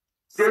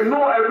 They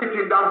know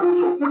everything that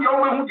goes on. Would you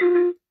open with your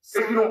busy?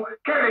 You know,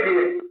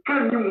 Kennedy,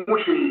 can you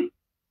mushi?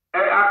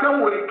 I tell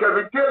you,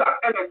 Kevin Taylor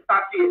and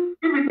started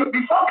even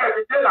before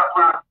Kevin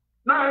Taylor,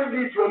 now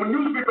this from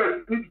newspapers,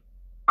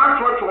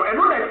 actual, and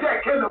when I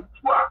say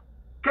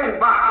Ken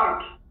back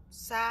out.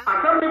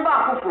 I tell me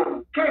back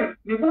from Ken,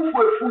 the move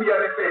for a full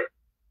year.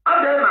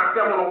 And then I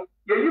tell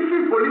you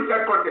see police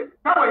headquarters.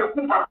 How are you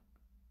come back?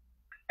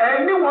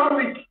 And in 1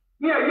 week,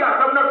 near you are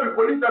some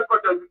police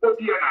headquarters before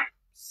PNI.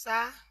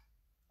 Sir.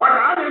 But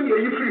I didn't hear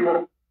you free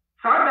home.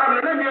 So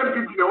I don't know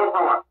MVP no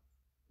power.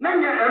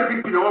 None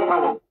MVP no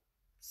power.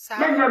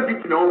 None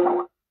MVP no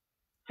power.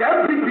 So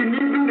MVP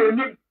needing the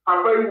need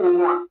a very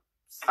woman.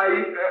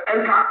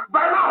 And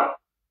by now,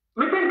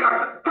 we think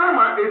that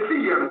time is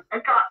here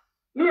and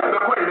near the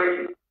point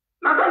election.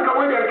 Nothing can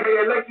wait and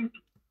can election.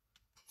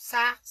 Sir,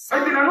 I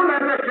didn't know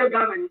that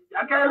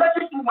I can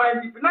election to my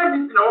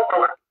 90 no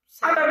power.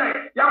 I don't know.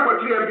 Young for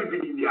 3 MVP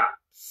in India.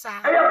 Sir,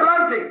 I am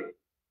planting.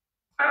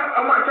 I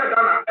want to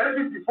say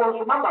MVP for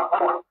some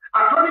power.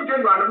 Attorney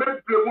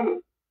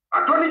General,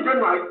 Attorney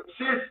General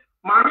says,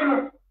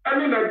 Maame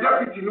and the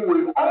deputy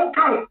will all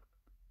count.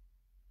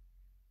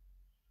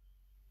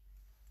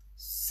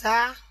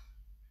 Sir.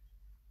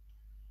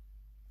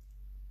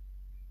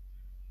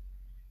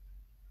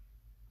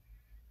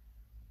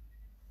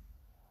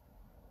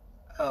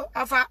 Oh,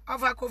 of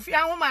a coffee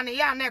and woman,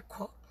 ya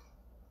neko.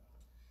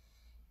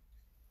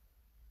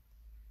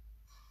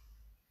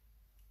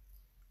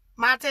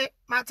 Mate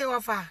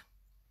wafa.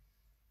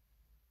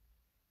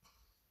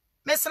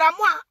 Mesra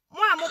mo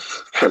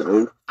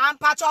Hello. am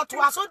pacho to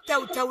aso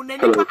tew ne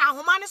nipa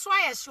ahoma ne so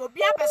ayese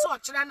obi apese o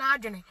kire na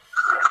adwene.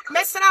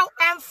 Mesra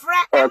emfre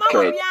e ma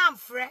obi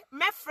amfre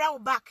me frɛ wo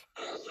back.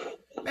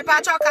 Me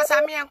pacho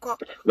kasa me enko.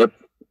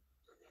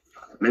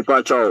 Me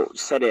pacho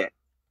said it.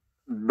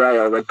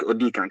 Brian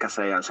odi kan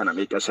kasa ya sana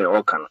me kase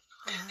o kan.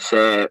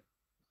 Se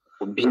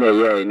obi na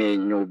ye na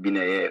enyo obi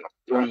na ye no.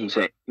 Won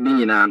say ni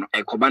nyina no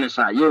ekoba ne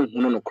sa ye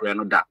hunu no kure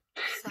no da.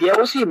 Dia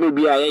wo se me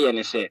bia ye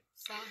ne se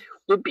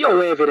obi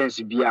o evidence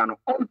bia no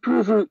on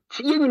prove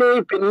ye nyina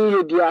e pani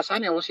ye dia sa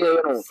na wo se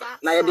ye no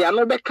na ye dia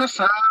no be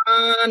kasa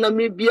na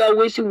me bia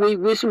we si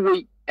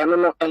eno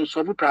no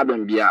ensolve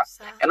problem bia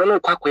eno no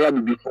kwakoya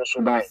bibi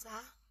so ban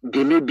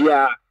de me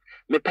bia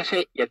me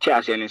pese ye tia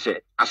ase ne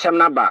se asem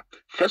na ba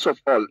first of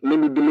all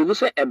me believe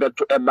say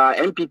ebeto eba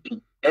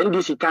MPP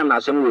NDC time na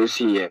asem we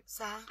see here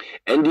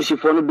NDC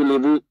for no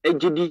believe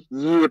ejidi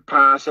ye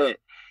pa say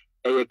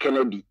e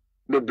Kennedy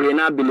be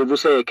braina believe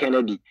say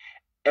Kennedy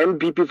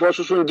MPP for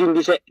so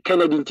njindi say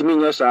Kennedy ntimi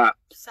nya sa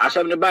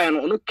asem ne ba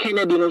no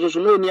Kennedy no so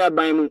no ni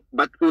aban mu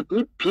but it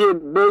ni pie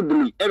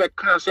boldly e be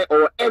kan say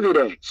or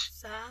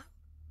evidence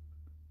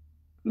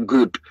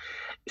good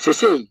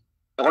say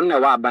on na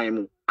wa aban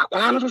mu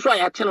akwala no so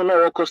ayate no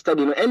no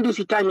custody no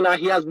NDC time now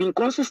he has been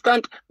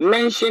consistent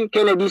mention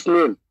Kennedy's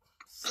name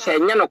say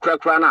nya no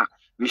krakra na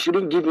we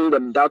shouldn't give him the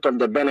doubt of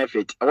the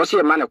benefit I was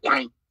say man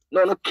kwan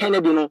no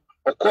Kennedy no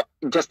oko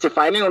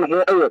justifying on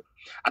ho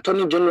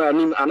Attorney General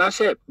nim and I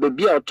say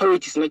be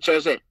authorities nature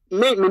say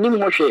me nim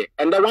ho hwe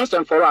and the once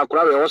and for all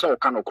akura we also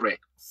kan okure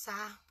sir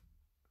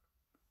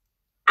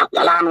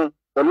akwala no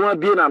ono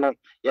abie na no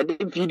ye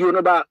de video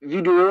no ba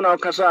video na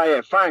kasa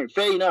ye fine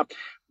fair enough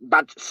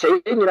but say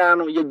nyina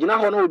no ye gina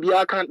ho no obi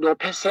aka do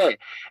pese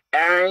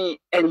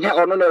enye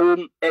ono na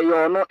wom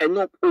eyo no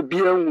enyo obi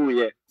anwu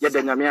ye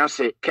de nyame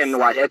ase ken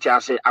wa ye ti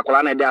ase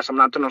akwala na de asem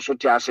na to no so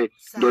ti ase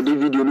do the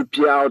video no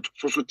pia out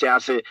so ti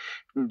ase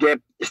the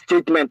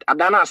statement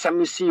adana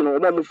asem si no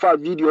mo fa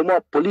video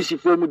mo police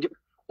fo mu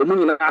omu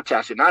nyina ati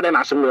ase na de na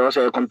asem we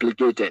say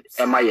complicated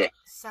emaye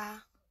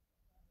sir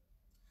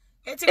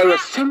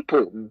it's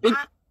simple big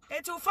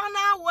it will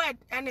final word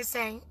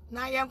anything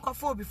na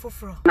yenkofo obi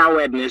foforo na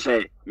word ni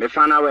say me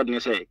final word ni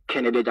say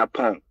Kennedy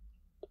Agyapong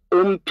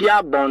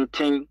Pia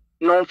bonting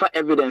non for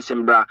evidence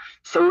in bra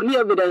so ni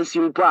evidence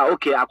in bra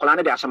okay akola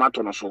na de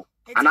asamato no so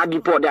ana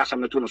dipo de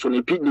asamato no so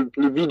ni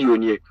video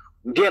ni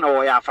de na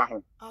wo ya fa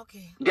ho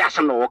okay de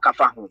asam na wo ka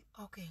fa ho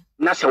okay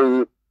na se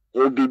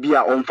o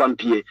bibia on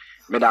fampie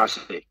me da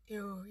se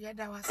yo ya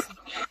da wasi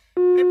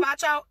me pa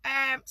cha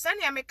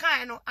sani ya me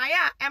kan no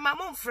aya e ma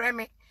mo mfre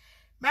me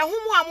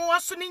humu amu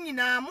waso ni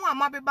nyina mu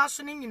amabeba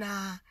so ni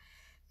nyina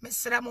me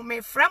sra mo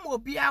me fra mo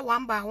bia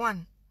one by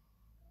one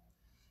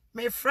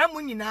me frɛ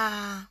mu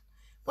nyina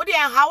wo de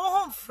ha wo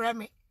ho frɛ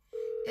me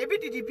ebi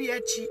didi bi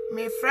achi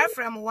me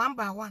frɛ mu one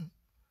by one.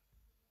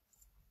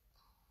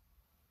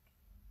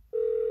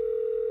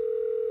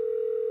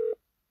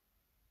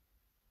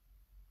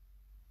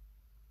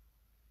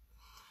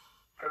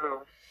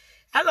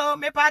 Hello,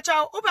 me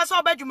pacha, ubeso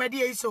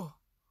obedwumadi e so.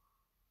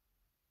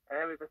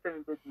 Me pese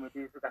me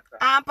bedwumadi so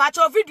kaka.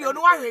 Pacha video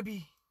no ahwe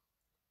bi.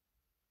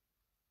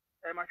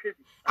 Ma hwe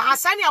bi.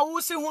 Sani a wo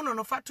si hu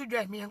no fa to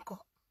dwa me enko.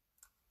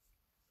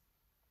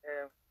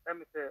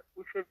 Me say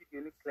we share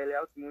video ni clearly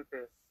out to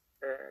say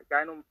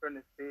guy no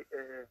friend say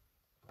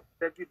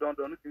Sexy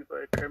Dondon no think so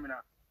a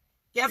criminal.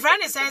 Your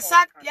friend is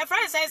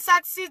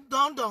Sexy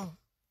Dondon.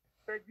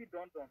 Sexy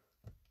Dondon.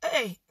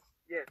 Hey.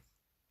 Yes.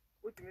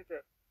 What do you mean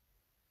say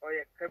or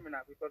a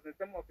criminal because in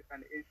some of it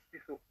can is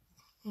so.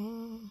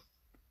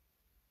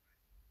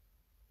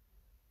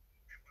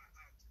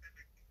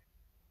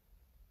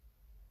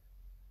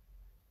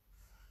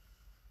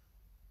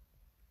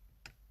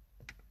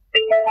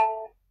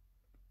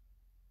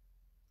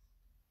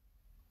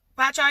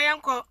 Pacha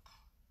yanko.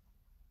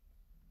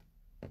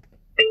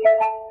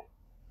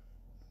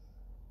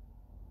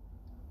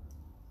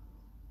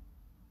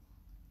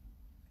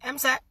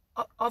 Say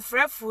of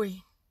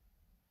referee.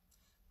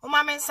 O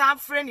ma men sa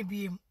frɛ ni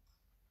biem.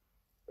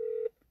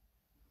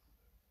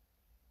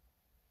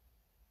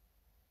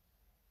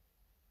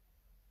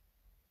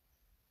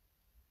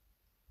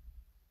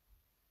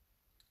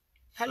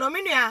 Hello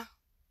Minia.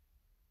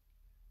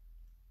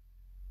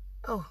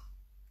 Oh.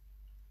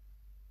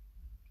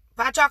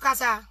 Pacha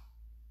kasa.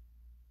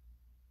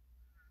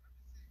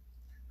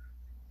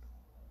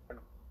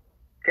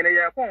 Kennedy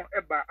Agyapong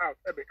eba out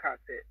ebe ka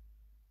say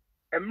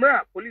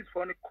emra police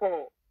for ni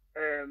call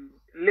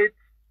late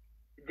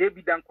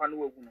JB Dankwa no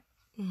wagu no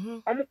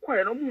omo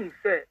call no mu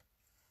say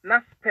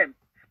na spam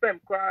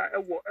kwa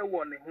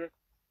ewo ne ho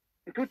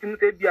ntutum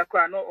say bia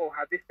kwa no or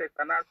have sex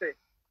and I say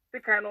the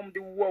kind of the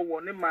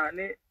war ne ma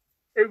ne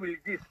e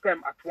release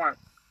spam at once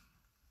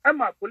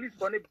emma police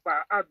for ni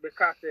ba out be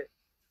ka say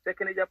the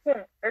Kennedy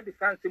Agyapong e the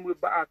fancy mu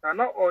ba out and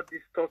all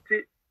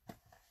distorted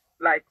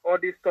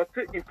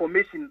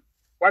information.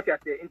 What you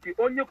say? Into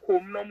only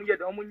come no mu ye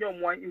the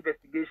omunyo one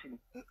investigation.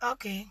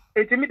 Okay.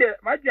 Into me the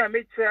imagine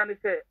make sure and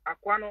say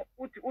akwano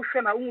uti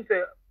usho na un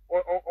say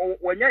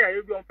wanya ya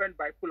yebi on friend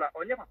bipolar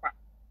onye papa.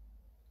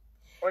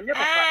 Onye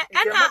papa.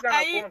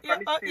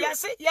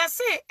 Yes.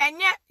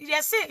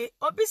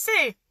 Obi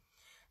say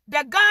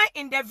the guy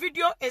in the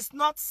video is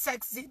not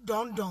Sexy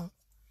Dondon.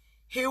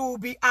 He will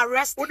be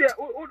arrested.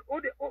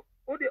 Ode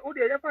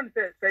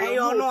say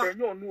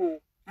no.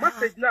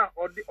 Message now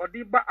or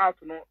the back out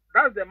no.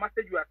 That's the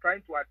message you are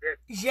trying to address.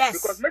 Yes.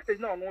 Because message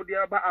now no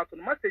the back out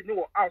no message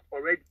no out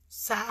already.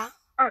 Sir.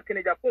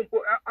 Kennedy Agyapong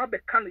abe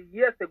kan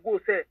years ago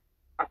say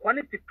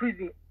akwane to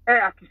prison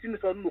accusing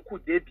so no ku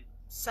debi.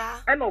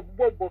 Sir. And of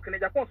Bobo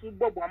Kennedy Agyapong so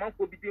Bobo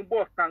amanfo bi din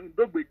boss stand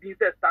dogbe din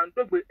say stand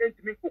dogbe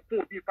entimi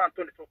kokun obi fan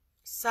to so.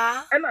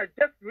 Sir. And I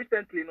just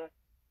recently no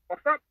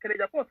osa Kennedy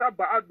Agyapong sa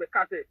ba out be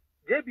ka say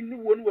JB ni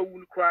wonu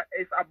wawu cry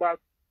is about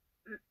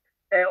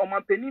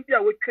Oman Penny be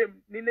away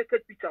came ni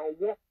naked picture or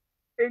war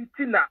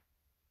entina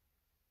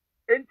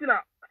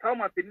how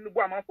man penny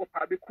go amount for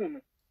Pabekunu.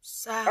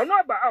 Sir. I know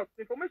about out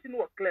information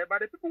was clear, but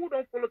the people who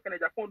don't follow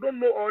Kennedy Agyapong don't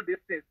know all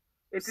these things.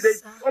 And today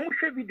almost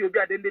share video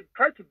then they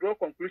try to draw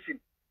conclusion.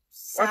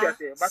 What you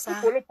say? But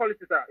to follow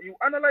policies you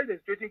analyze the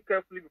situation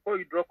carefully before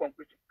you draw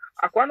conclusion.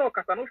 Akwano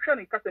kasano share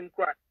in kasem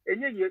cry.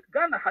 Enye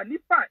Ghana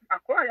hanipa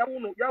akwa ya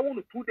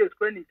wonu 2 days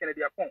crying in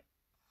Kennedy Agyapong.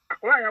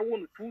 Akwa ya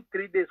wonu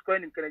 2-3 days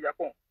crying in Kennedy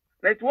Agyapong.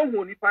 Na it won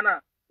ho nipa na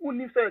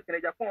uni so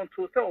Kennedy Agyapong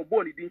to say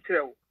obo ni din kire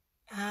o.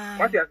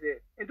 What you say?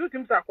 Into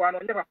tim sa akwa no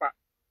nye papa.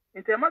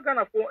 Inte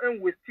magana for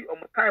en waste o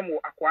time o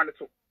akwa ne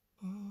so.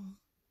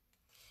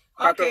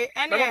 Okay,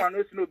 and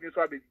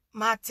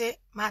Mate.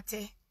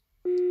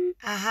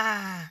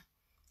 Aha.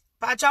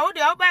 Pacha wo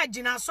de oba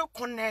gina so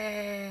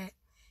kone.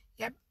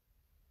 Yep.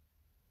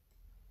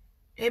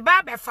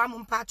 Eba be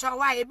fam pacha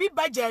wa ebi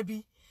baja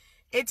bi.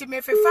 Eti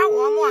me fefa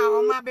wo mo a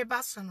o ma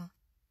beba so no.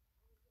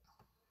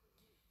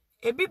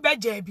 Ebi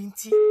baja bi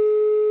nti.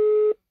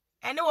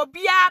 Ene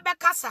obia be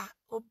kasa.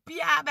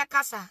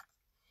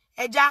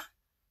 Eja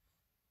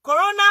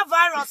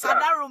coronavirus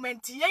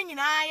adarment yen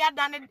nyina ya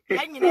dane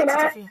yen nyina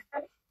titifi.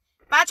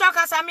 Pacha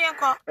kasa me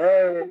enko.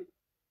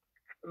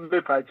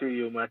 Be pacho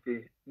yo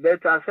mate.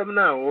 But asem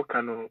na wo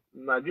kanu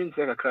na dwun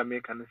se kakra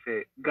me kan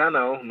say Ghana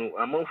ohunu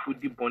amanfu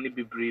di boni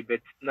bebre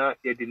but na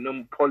ye de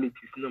nom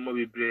politics no mo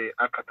bebre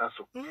akata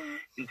so.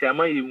 Nti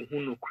ama ye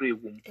hunu kure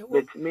wom.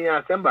 But me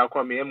asem ba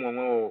kwa me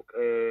emwo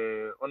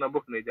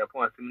Honorable Kennedy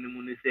Agyapong asem ni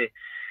mu ni say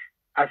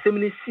asem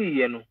ni si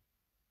ye no.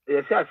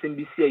 Ye say asem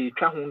bi si ye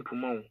twa ho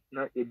ntoma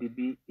na ye de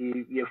bi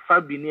ye fa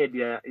bi ne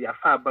ye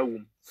fa aba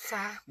wom.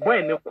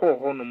 Boy ne call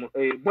hono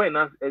boy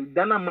na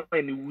dana man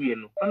ni wie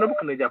no Honorable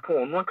Kennedy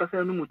Agyapong no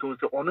akasa no muton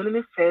se ono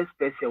ne first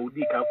person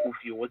odi ka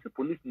kofi wo se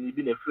police ni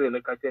bi na free na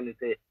ka tell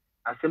say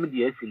asem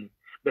di asini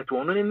but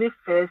ono ne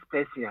first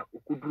person a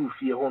okuduru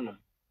fie hono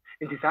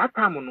nti sa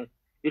time no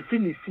efi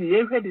ni fie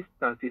ehwe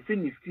distance efi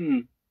ni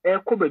fie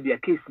ko ba bia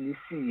case ni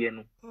see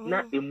no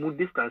na emu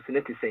distance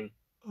na te sen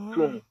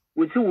so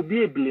we say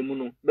obi eblem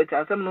no but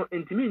asem no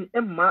ntimi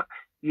emma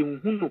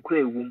yemhu no kra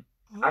ewum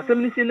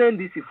asem ni se na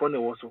ndc for na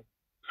wo so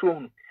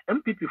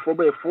MPP for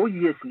by 4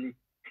 years ni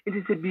it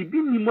is a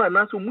bibi ni mu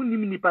anaso mu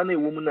nim nipa na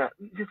ewum na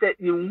it say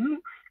yemhu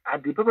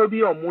ade papa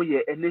bi omo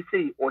ye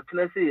NSA or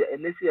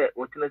NSA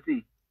or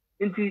NSA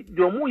nti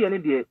de omo ye ne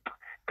de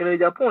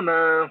Kennedy Agyapong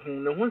na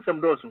ne ho nsem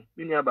dɔso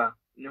mini aba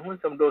ne ho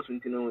nsem dɔso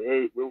nti no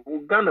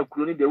Ghana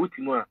kuro ni de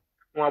wutimu a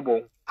ho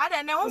abɔ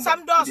ada ne ho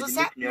nsem dɔso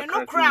se ne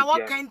no kra wo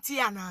kanti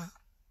ana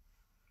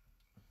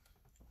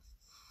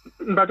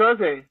mbato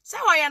se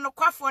wo ye no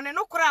kwafo ne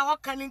no kra wo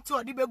kan nti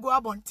odi begu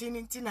abontin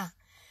nti na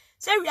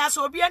se wi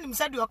aso obi anim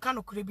se de oka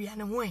no kra bia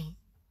ne ho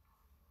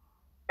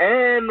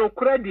en no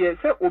kra de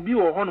se obi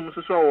wo honom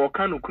so wo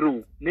ka no kra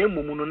wo na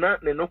emum no na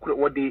ne no kra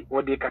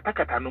wode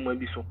katakata no ma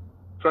bi so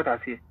ta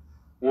se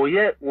wo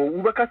ye wo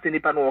ubaka se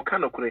nipa no wo ka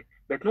no kra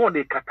but no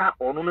de kata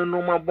ono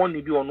no ma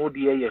boni bi ono de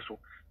ye so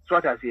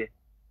ta se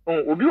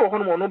obi wo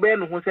honom ono be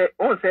no ho se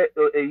on se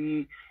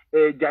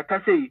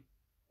jata sei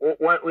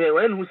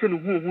when who say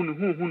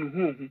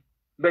hu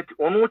but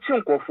ono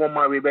chinkofo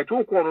mawe but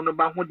wo ko ono no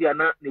ba ho dia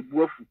na ne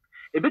buafu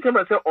e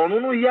betem say ono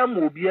no ya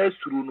ma obi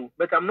asuru no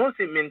but I'm not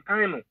saying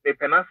maintain no e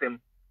penasem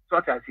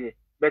so ta say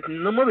but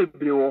no mo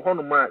bebre wo ho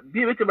no ma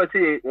bi betem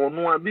say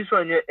ono a bi so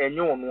anye enye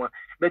ono a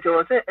but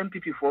we say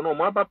MPP for no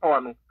ma ba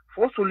power no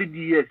for solid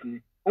years ni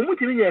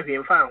omutimi nya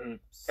hwemfa ho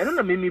eno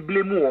na me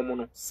blame wo mo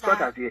no so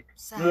ta say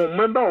mo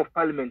member of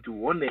parliament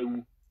wo na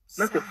ewu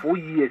na say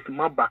 4 years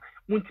maba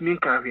muntimi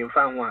kan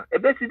hwemfa ho a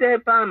ebesi de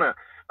pa na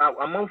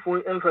amanfo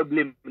enfa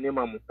blame ne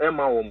mamu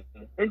ema wo mo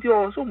enti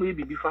o so mo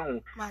ebibi fa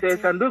ho say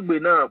Sandogbe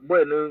na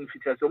boy no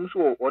mfita so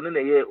so one na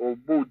ye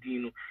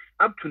obodin no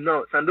up to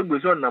now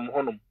Sandogbe so nam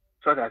honom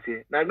so that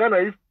say na Ghana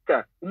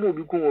Easter umo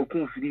obi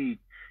kun free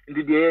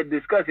ndi dey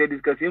discuss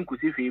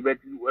nkusi fi but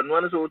no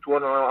one so to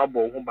one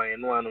abo ho ban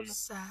no anu no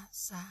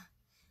sa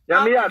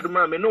ya me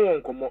aduma me no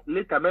won komo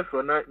later me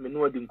fro na me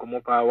no adi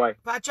nkomo pa why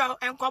pacho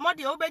enkomo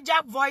de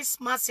obeja voice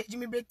message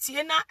me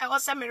betie na e o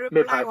se me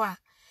reply wa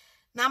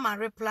na ma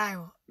reply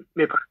o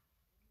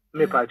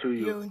me pacho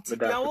you me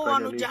da wo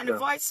wonu jani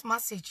voice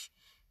message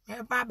me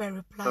ba be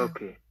reply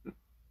okay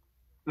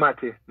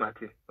mate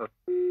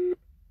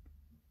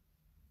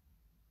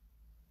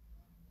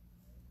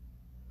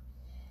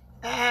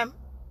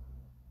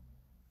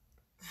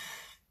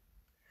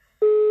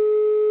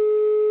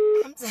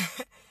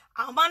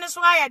Amane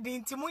so aya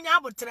dinti munya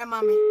abotre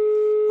mame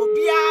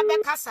obia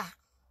be kasa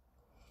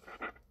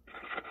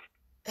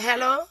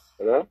hello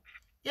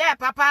yeah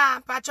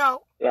papa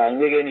pacho yeah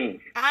ngege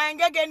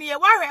ni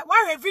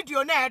wahwe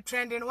video na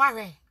trending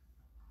wahwe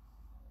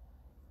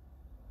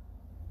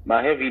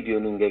my video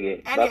no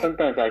ngege but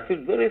sometimes I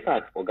feel very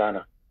sad for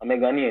Ghana. I'm a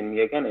Ghanaian,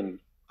 me Ghanaian.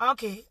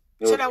 Okay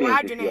so that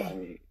what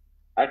do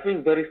I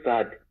feel very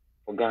sad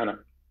for Ghana.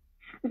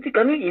 Nti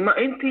can you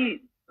imagine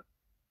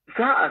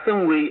sa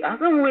asem we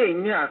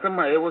nya asem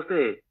a ewo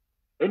say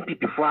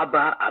MPP for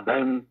aba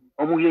aban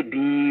omo ye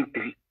din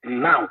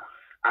now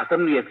asem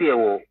no ye say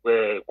wo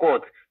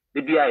court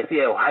the BI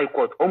say high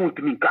court omo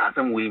timi ka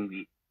asem we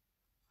nwi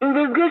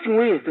investigation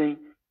we say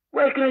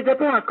why can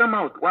Japan has come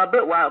out wa ba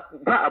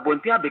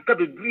abonti abeka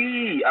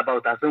be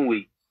about asem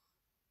we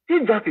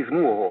see justice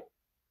mu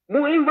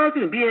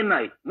inviting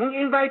BNI mu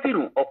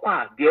inviting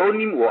okwa the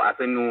only wo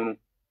asem no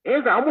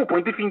is a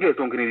point fingers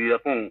on Kennedy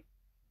Agyapong.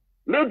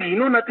 Maybe you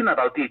know nothing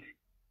about it,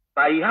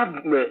 but you have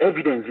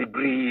evidence.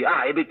 Agree.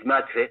 A bit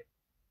much.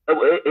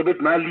 A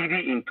bit my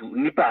leading into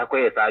Nipa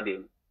Akoya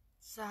Sade.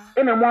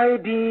 And I'm why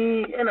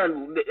every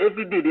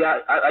day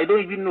I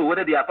don't even know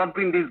whether they are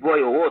pumping this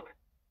boy or what.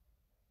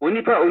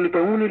 Nipa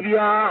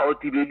Univia or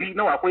TBB.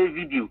 No, Akoya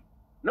video.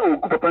 No,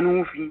 Papa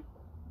Nufi.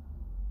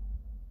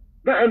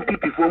 The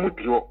MPP for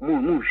Mutio,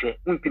 Mushe,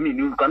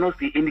 you cannot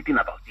say anything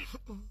about it.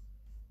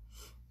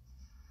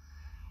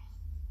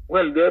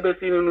 Well, the other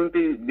thing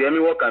is the only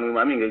work and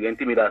Maame Ngege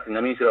intimidation.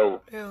 I mean,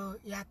 so. Oh,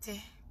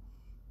 yate.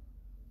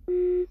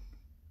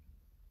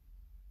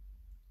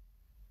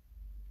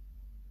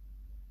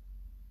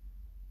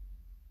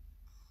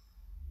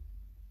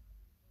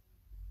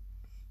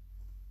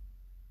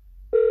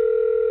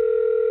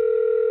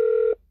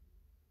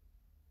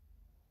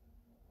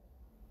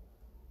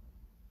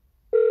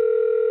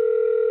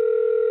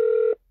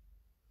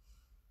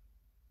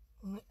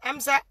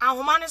 Say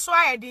ahomane so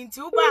aye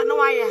dinti uba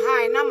no aye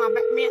high na ma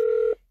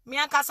me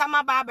akasa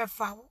ma ba be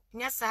fa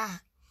nya sa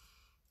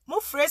mo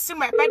fresi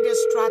my be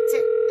distract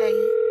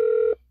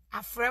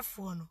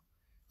afrefo no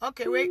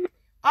okay wait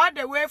all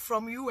the way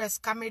from US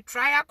can me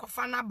try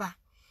akofana ba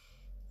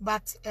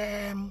but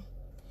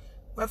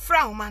we fra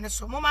ahomane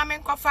so mo ma me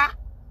nkofa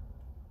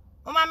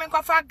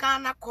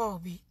Ghana call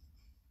bi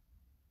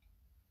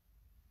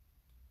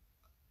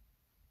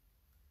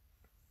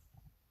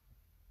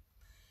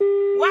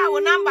wow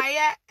number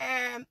yeah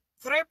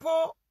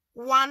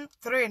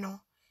 3413 no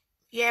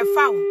yeah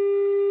foul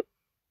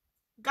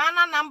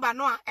Ghana number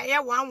no eh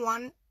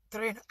 113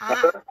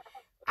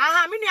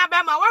 me nua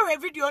be ma wa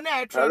video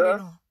na e trend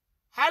no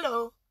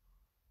hello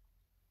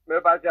Me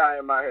ba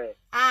ja ma he.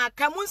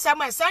 Kamun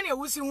sama sani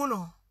ewusi hu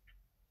no.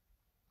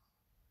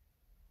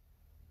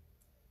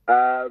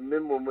 Me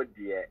momo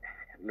die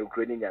no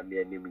kroni nyame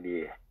anim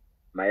ni.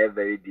 I am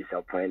very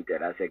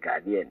disappointed as a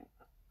Ghanaian.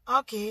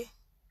 Okay.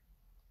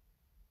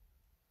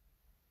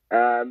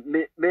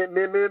 Me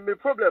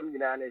problem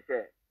in an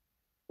say,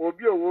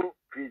 Obi o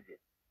prison.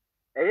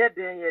 A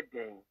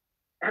den,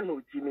 and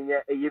no Jimmy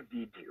a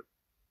video.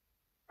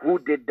 Who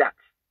did that?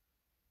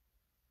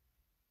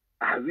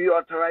 Are we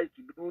authorized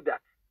to do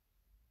that?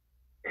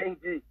 And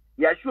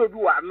you sure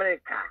do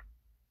America.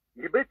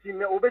 You bet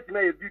me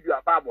a video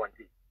about one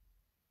thing.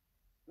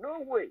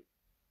 No way.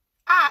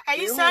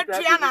 You said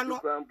Triana no.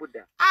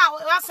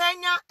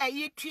 Wasanya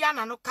a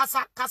Triana no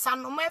kasa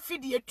no me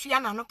fidi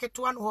Triana no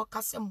ketua no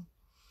kasem.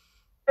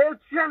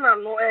 Triana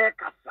no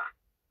kasa.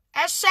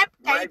 Except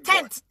a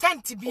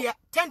tent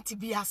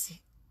be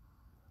ase.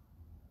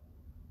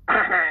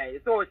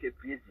 It's always a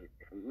prison.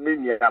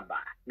 Mini yaba.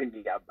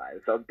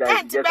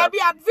 Sometimes tent baby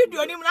a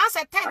video ni na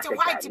say tent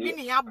white bi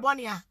ni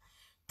abonia.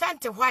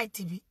 Tent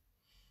white bi.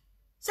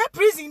 Say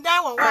prison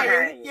dan wo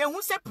why ye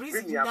hu say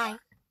prison dan.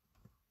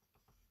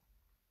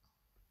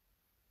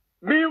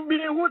 Me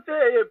who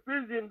say a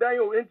prison dan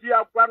you enti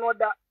akwa no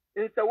da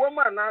nse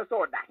woman na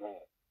so da he.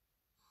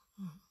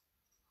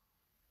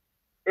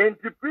 And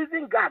the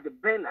prison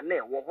guard ben na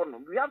wo ho no.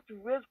 We have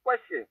to raise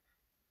questions.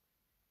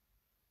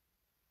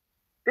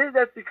 This is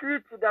the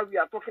security that we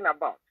are talking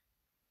about.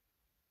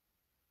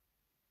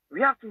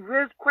 We have to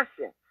raise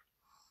questions.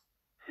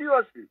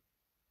 Seriously.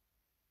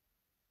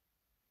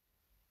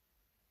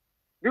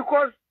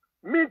 Because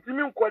me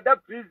ko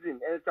that prison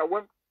and so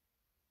when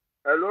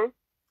hello?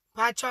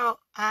 Pacho,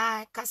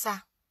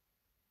 kasa.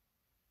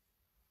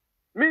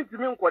 Me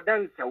ko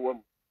dan so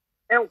when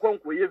en ko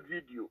ye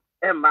video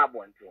en ma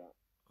bonten.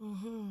 So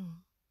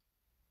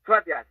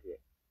what you say?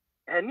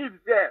 And if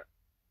there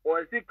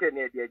or see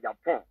Kennedy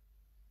Agyapong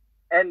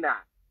and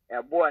a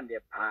boy and the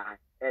pa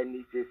and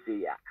he say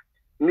ya.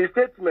 Ni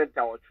statement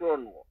our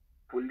throne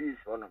police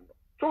on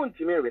so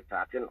me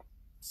retracting.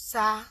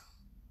 Sir.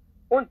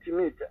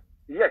 Me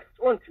yes,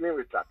 me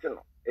retracting.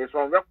 It's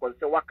on record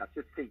say what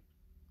say.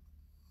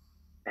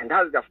 And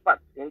that's the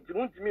fact. And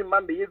me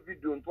man be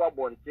video into a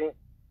bonting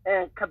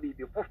and can be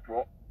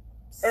before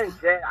and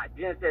say I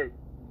didn't say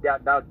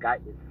that guy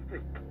is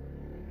sick.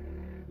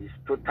 He's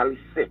totally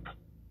sick.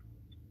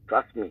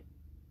 Trust me.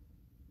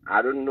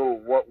 I don't know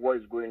what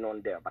is going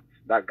on there, but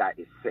that guy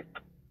is sick.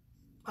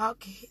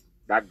 Okay.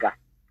 That guy.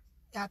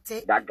 That's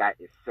it. That guy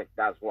is sick.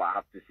 That's what I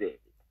have to say.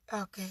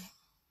 Okay.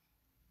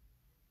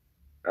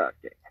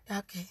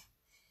 Okay.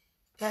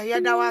 Yeah,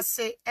 that was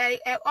say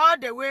all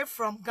the way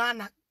from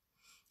Ghana.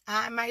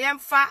 My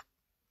yamfa,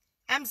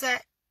 I'm say.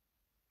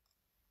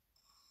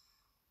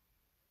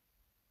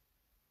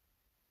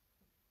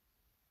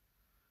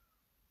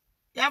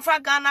 Yamfa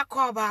Ghana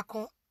call back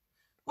on.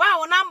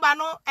 Wow, number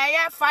no,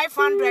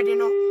 500, you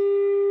know.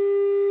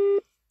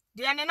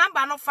 The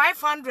number no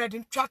 500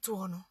 in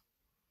Chato, no.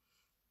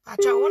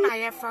 Pacho, one I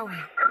have.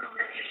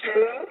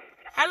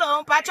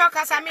 Hello, Pacho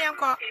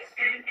Casamianco.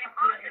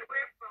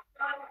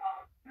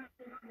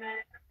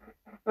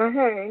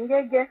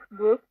 Ngege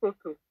bro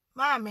photo.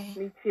 Mame.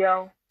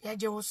 Michio. Ya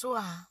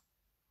Joshua.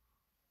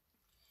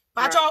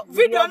 Pacho,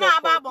 video na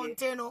about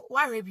Monteno,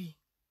 Warabi.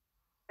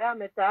 Ya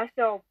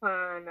metasha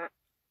opana.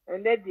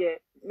 And then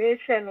me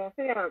share no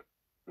say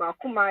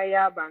makuma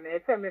yaba na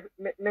efe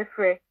me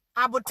frɛ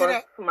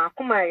abotere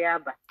makuma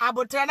yaba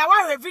abotere na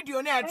wa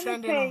video na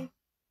trend no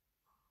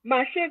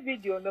ma share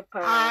video no pa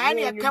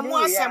ene kamu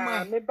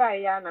asɛm me ba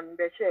ya na me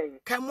be share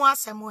kamu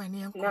asɛm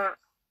ene nko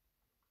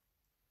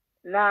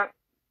na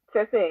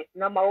say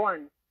number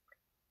 1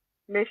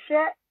 me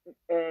share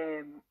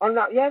on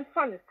yan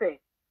fan say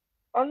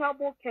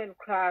honorable Ken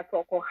class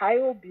or high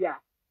obia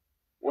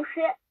wo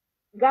hwɛ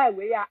guy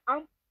we ya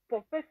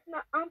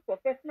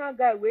unprofessional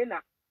guy we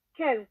na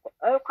Ken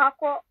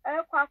kwako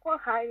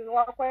high no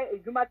akwa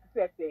ejuma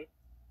tse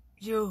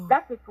you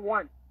that is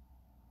 1.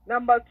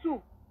 Number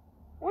 2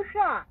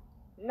 usha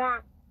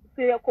na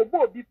se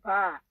yakobo bi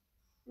pa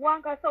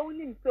wanga sa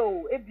unim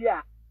so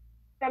ebia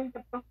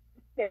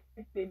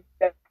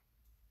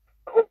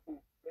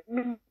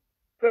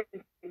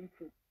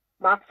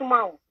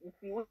masuma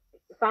nti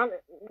san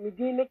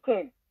midine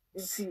Ken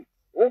nti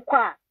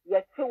okwa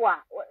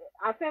yetewa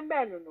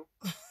asembe no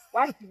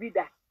what be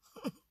that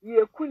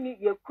yekuni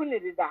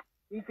da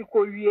nti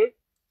kowie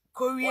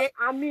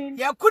I mean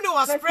yakuni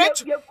was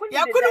spiritual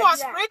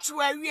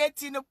wie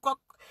ti no for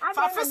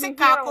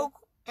physical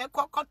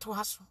ko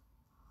aso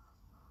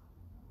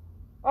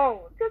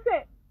oh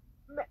say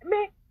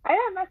me I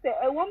am not say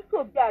I want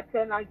to be at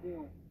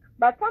again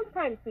but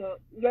sometimes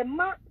your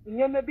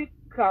may be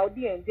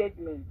crowdy and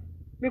judgment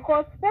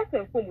because first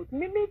and foremost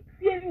me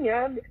feeling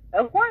and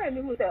why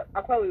me who say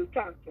akwa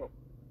transfer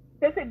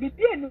say be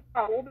no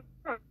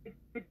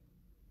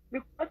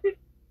because it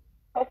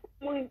of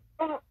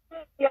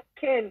you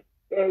can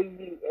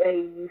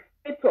a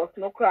status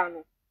no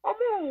crown.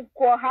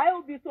 Ko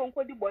high be so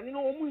nko di boni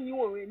no mu yi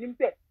wo nim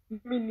pe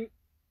mini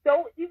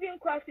so even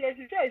class here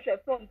you share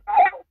some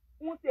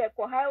who say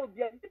for high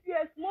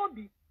small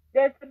be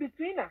there's a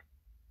betweener.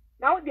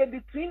 Now they're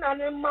between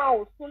and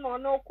mouse,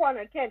 no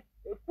corner can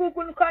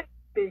Fugun can't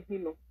pay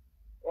him.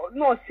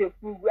 No, say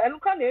Fugu,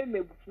 and can't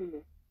make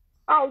Fugu.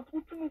 I'll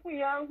put to me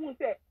who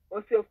say,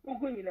 or say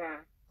Fugu.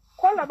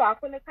 Call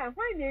about when I can't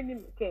find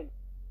him can.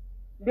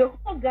 The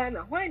whole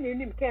Ghana, why name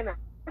him can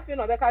I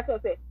feel the castle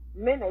say,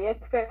 men are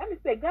yet fair. And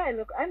say, guy,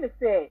 look, and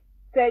say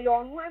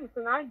your own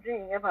and I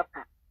drink ever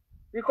pass.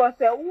 Because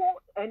they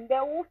will, and they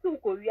also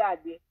Korea.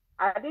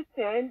 I did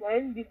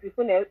and this is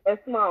a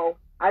smile.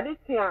 I did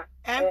see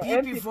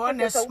MP for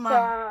a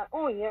smile.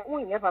 Oh,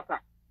 yeah, papa.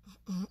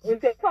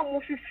 It's a some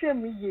should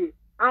shame me.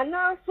 And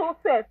now so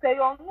say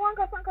your one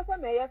Casanca,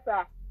 yes,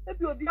 sir. If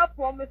you'll be up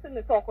promising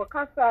the talk or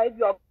cancer, if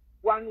you're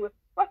one with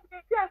what's the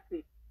just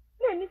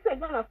then you say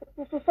Ghana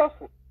so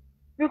suffer.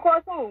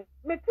 Because,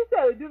 my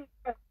sister do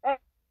a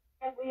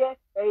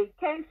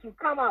case to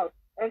come out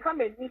and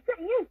come and say,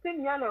 yes,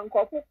 Yana and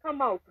Coco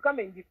come out to come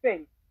and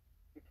defend.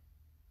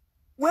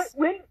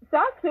 When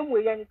that same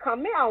way and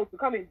come out to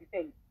come and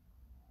defend.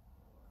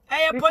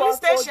 A police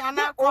station and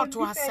not court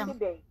to us.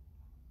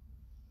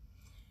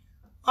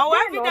 Oh,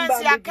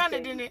 evidence ya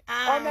Kennedy.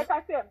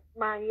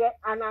 Man, yet,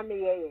 and I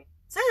may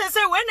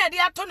say, when they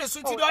are turning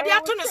suit, or they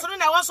are turning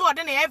soon, I was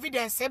ordering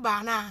evidence,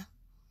 Sebana.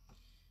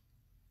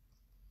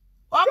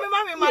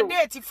 Oh, my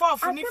date for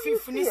funny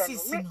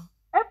season.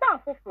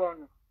 About for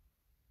front.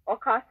 Or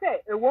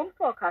cassette, a woman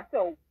for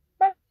castle.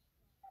 But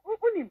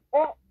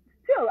or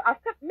still,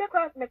 after make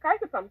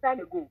some time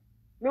ago.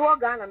 No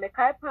Ghana, make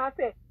I pass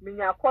it,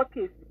 Nyarko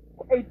case,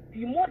 it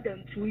be more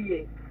than 2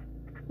 years.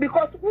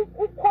 Because who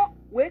call,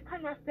 where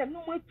can I say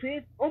no more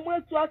trade,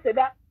 almost to us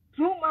that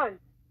 2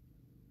 months.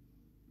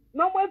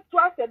 No more to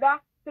us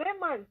that 3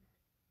 months.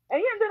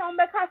 And then on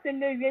the castle,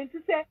 they went to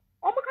say,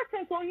 oh, my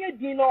cousin, on your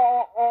dinner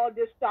or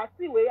the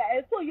strategy where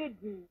I saw your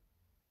din.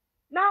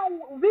 Now,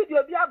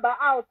 video be about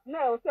out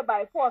now, say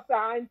by force,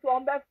 and to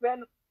on best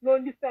friend, no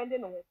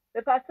defending on it.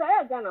 The pastor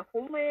Ghana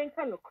for my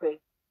kind of cray.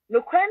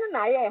 No cranny,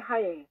 I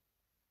high.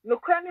 No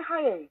cranny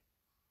high.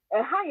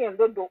 A high and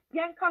do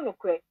young kind of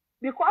cray.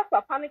 Because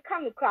a panic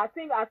kind of cry, I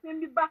think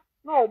me back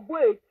no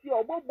boy,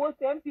 or both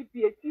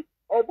MPPH,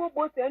 or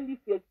both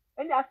NDC.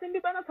 And I think me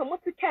back some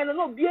what can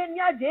no be any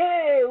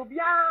day, or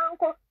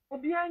Bianco, or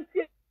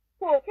Bianchi,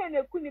 for can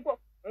a kunipo,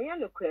 and you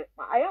know,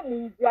 I am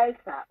in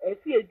Jaisa, a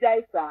fear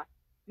Jaisa,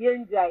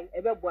 Yen Jai,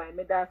 ever boy,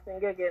 Medas,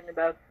 and again,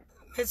 Medas.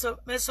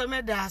 Miss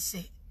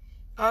Medasi.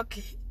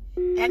 Okay.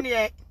 And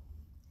yet,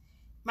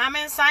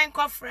 Maame sign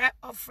coffre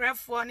of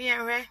for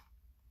near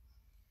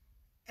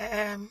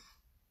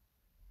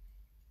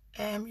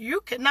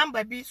you can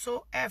number be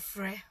so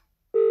afraid.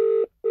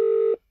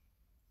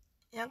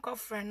 Yanko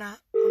Frena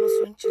on a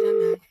swing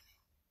children.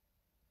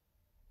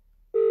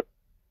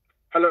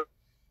 Hello.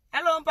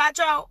 Hello,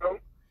 Pacho.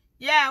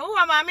 Yeah, who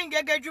am I?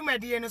 Get you, my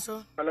dear.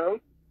 So, hello.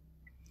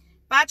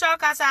 Pacho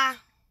Casa.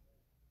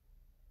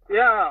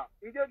 Yeah,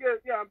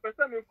 I'm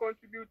person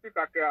contribute to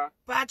Kaka.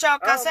 Pacho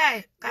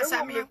Casa,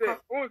 Casa, me.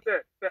 Who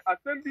said the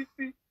assembly?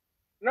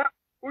 Na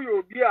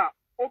uyo bia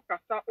o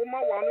Casa,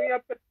 Oma, 1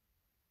 year.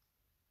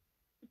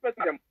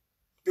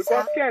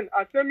 Because Ken,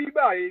 assembly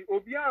by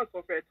Obian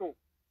Sofeto.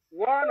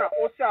 One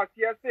Osha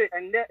say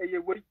and there a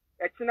way,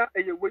 a china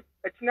a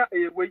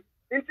way.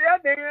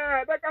 Instead, they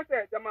like I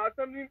said, the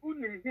assembly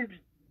wouldn't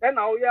be. And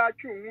now we are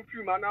chewing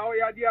man, now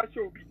we are dear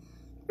show.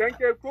 Then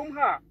come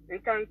her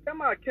and can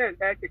some can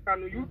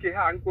can UK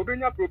and go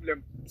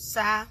problem.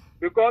 Sir,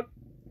 because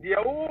the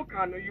old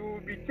can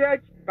you be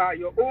judged by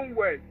your own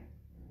words.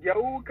 The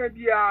old can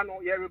be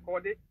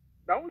recorded.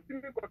 Now,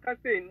 simply can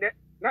say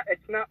not a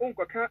china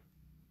uncle can't.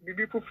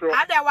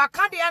 Ada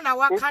Wakandia na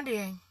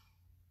Wakandia.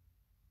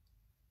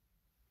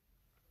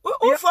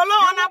 Who follow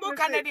honorable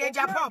Kennedy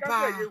Agyapong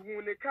pa?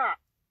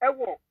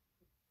 Ewo.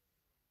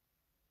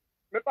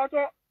 Me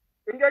pato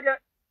ngege.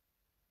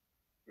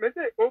 Me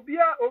say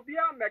obia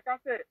meka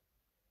say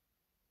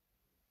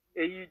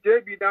eyi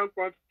JB dan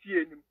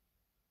kwafie nim.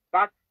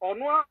 But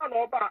ono an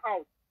oba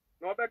out.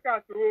 No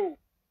beka so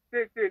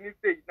say ni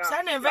say na.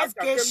 Send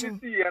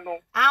investigation.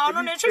 Ah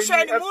ono ne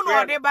hwehwe ni mu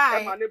no de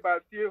bai.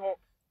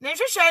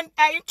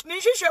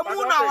 Ninhwehwɛ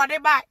mu na wode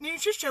ba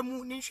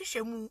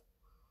ninhwehwɛ mu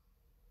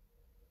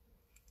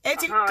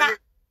eti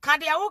ka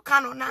de awo ka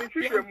no na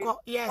yenko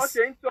yes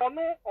okay so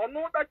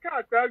ono da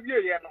ka ka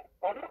wie ye no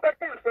ono da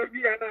ka ka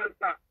wie na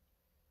nsa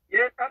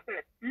ye ka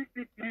se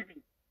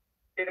CCTV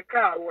in the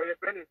car wo ye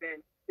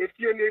president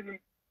efie n'enu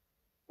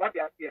what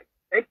ya here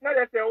eti na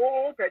dey say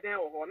o peden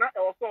o na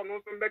e so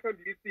no so mbeka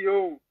BBC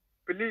o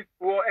police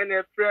wo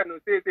NFR no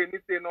say ni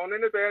say no no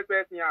be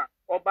person ya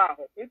oba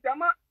ho nti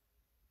ama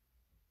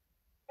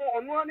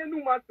no no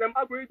must them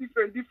are going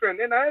different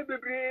and I be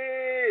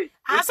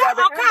asa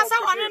okasa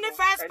one the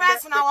first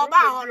person na oba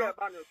ho no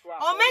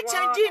o me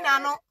change na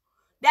no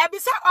there be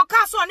say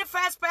okasa one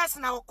first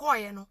person na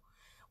okoye no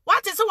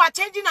what is what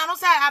changing na no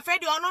say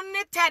afedi ono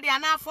ne third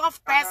and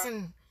fourth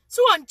person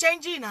so on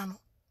changing na no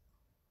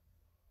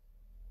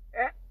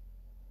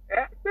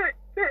say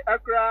say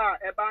akra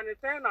e ba ne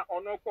say na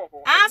ono ko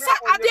ho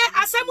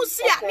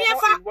asemusia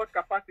nefa what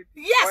capacity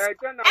yes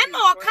and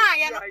no kan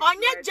ye no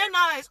onye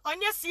journalist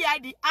onye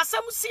CID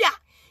asemusia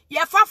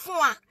ye fafo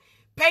a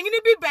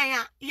panyini bi ben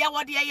a ye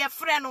wode ye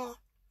frɛ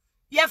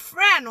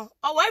no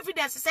or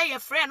evidence say ye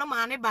frɛ no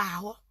ma ne ba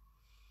ho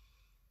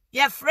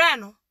ye frɛ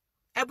no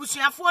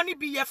ebusuafo ni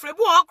bi ye frɛ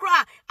bi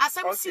okra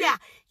asemusia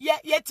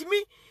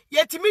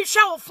yetimi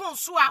hwa wo phone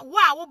so a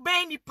wo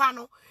ben nipa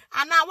no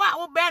ana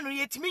wo ben no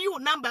yetimi you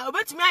number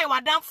obetimi aye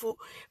wadamfo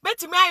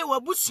betimi aye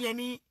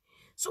wabusuani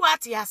so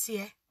what you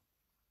say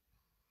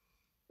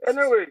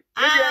anyway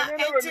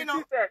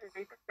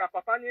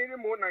papa ni ri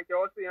mo na nke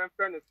o se yan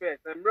friend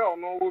first emre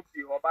ono wo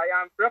fi oba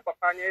yan friend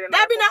papa ni ri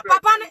na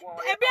papa ni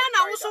ebi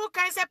na wo so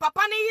kan say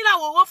papa ni yira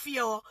wo fie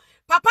ho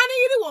papa ni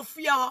yiri wo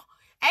fie ho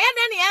eye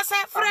na ne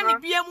yesa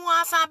friend bia mu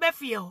asa be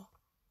fie ho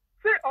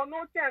say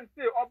ono can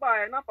say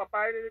oba na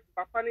papa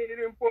ni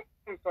ri mpo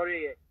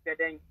sorry ye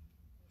deden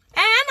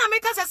na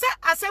make say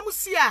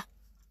asemusi a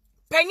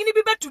panyini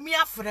bi betumi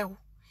afrɛ wo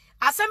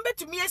asem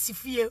betumi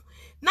asifie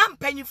na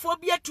mpanyifo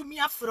bi atumi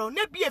afrɛ wo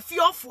na bi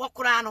afiofo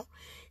kora no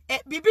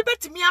bibi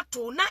betumi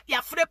ato na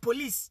yafrɛ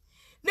police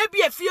na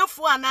bi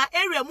afiofo ana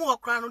area mu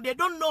okra no they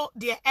don't know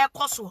the air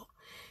cost wo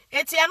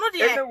etia no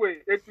de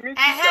anyway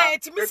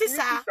etimi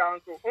sisa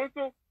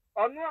onto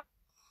ono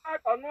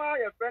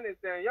ya friend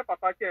is ya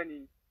papa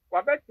Kenny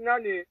wa betina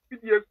ne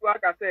video su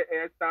aka say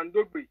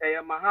standogbe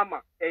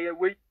mahama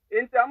we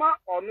intama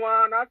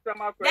ono na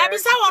asema ko ya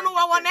bisa wono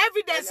won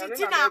evidence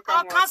ntina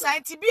o cancer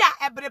nti bia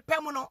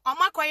ebrepem no o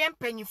makoye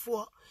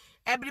mpanyifo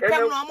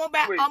ebrepem no omo be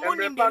omo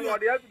nim de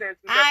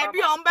I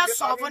be on be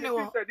solve ne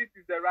wo this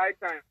is the right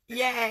time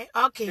yeah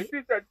okay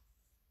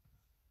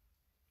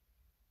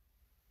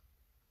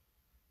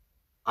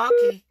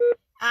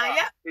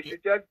yeah you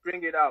should just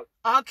bring it out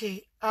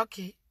okay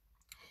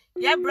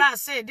yeah bra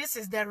say this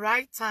is the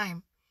right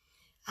time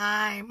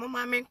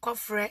mama men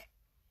kofre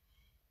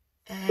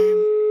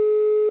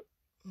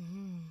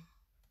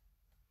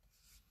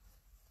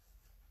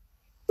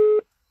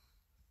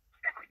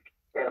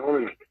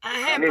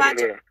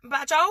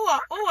but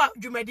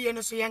Jumadi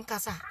no so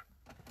yankasa.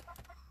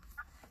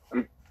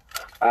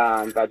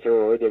 But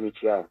you de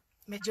michia.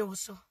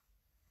 Mejoso.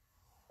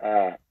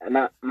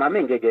 Na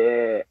Maame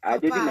Ngege, I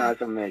didn't know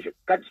some measure.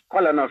 Catch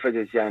color no for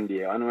the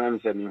Sandy, on whom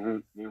said me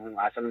who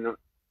asem no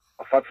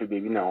of factory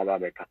baby now over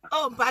Becca.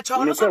 Oh, but you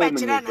also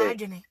mentioned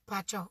Agene,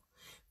 Pacho.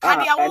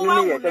 I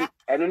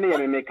don't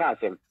know make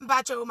him.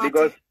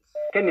 Because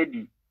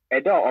Kennedy,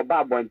 a dog or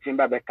Barbon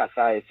Timber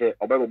Becassa, say,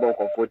 or Bible Book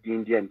of 14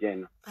 Indian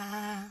Gen.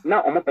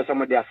 Now, almost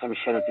some of the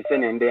assumption to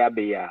send in their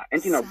beer,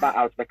 and you know, back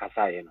out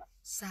Becassa.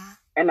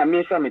 And I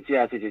mean, some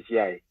material is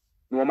here.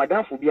 No,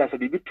 Madame Fubia said,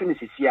 between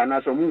CC and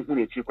as a move when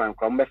you can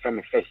come back from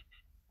a first.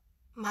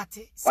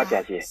 What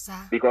I say,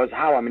 because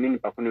how I'm in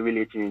Pakuni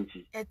relating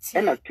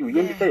and a two,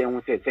 you say,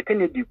 and say,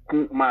 Kennedy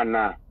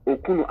Kumana,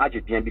 Okuno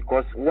Agyapong,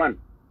 because one,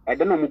 I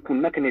don't know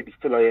Mukuna Kennedy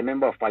still a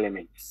member of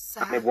parliament.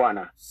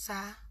 Nebuana.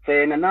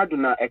 Say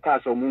Nanaduna a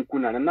castle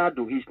Munkuna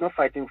Nanadu, he's not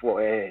fighting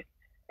for a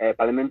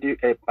parliamentary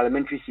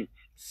seat.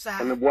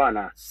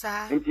 Nebuana.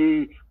 And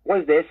he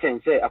was the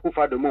essence, say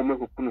Akufa the moment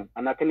Hukunu,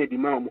 and a Kennedy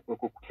man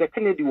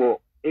Kennedy war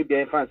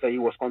ABI fans he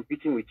was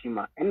competing with him,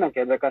 and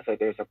Nakabeka said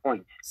there's a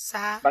point.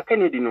 But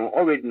Kennedy no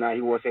already now he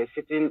was a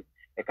sitting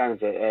a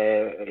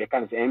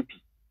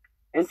MP.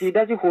 And he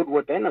doesn't hold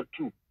water and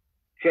two.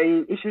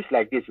 Saying issues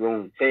like this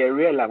won't say a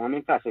real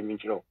woman pass a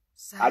mincho.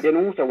 I don't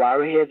know the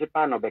worry here's a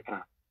pan of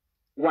Becca.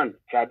 One,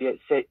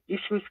 say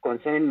issues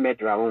concerning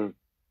Medra own,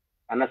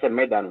 and as a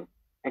Medano.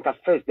 And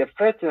the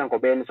first thing Uncle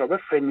Ben is of a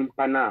friend in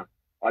Pana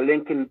or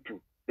linking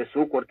to the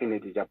so-called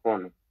Kennedy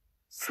Agyapong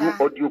through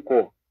audio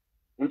call.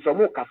 In some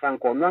more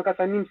Casanco, no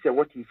Casanim say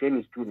what he's saying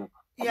is true.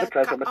 Yeah,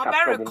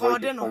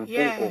 recording,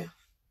 yeah.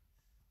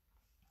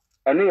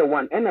 Another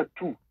one, and a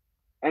two,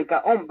 and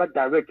can on but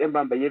direct and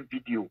by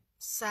video.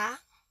 Sir.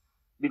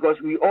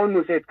 Because we all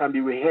know that it can be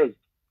rehearsed.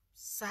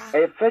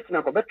 A first thing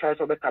I try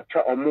to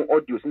capture or more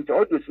audios. Into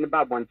audios in the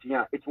bad one,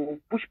 it will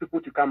push people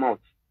to come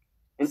out.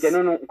 And then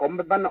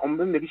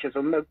on maybe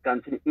some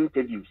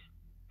interviews.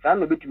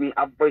 Some of it me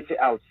have voice it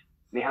out.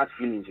 They have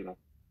feelings, you know.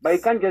 But you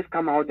can't just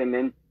come out and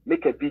then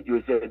make a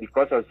video say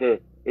because of say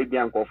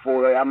Ebianco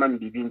for a man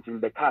be in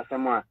the car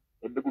somewhere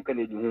a big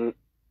Kennedy.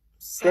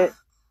 Say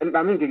and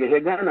I mean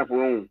Ghana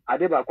for own. I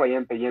never quite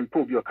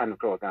improve your kind of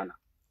Ghana.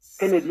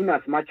 Kennedy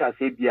as much as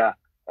Abia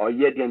or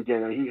Yedian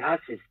General, he has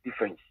his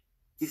difference.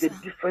 He's a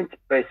different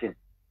person.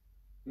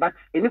 But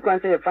any can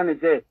say a fan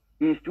say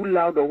he's too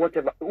loud or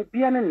whatever.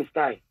 Obiana in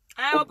style.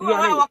 I go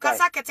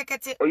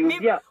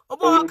kete.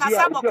 Obo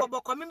kasa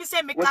boko. Mimi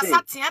say me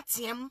kasa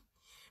tiam.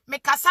 Me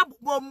kasa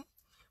bom.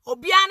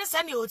 Obiana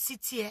say ni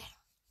otitie.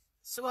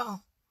 So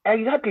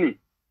exactly.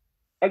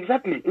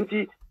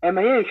 Inti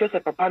emaye hwe se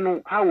papa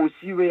no how we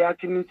see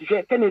reacting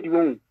to Kennedy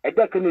won. E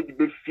da Kennedy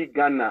be fi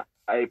Ghana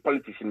a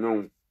politician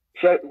no.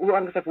 Who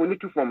understand we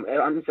need to from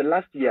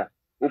last year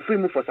we free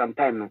move for some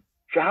time now.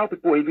 How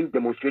people are even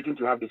demonstrating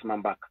to have this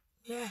man back.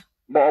 Yeah.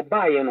 But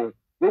buy you know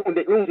when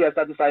they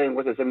start saying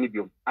was a 70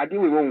 billion. I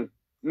think we won't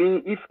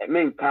me if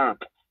men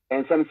can't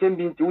and some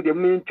being to the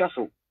main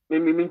castle me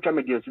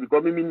intermediates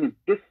because me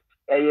this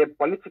a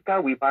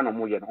political weapon or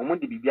more on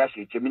the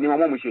BBH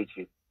minimum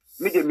shake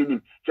me the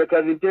meaning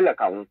Kevin Taylor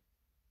count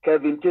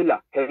Kevin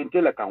Taylor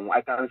count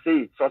I can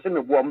say so send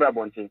me Bombra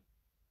Bonte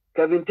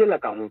Kevin Taylor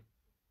count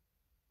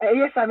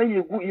yes I mean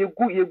you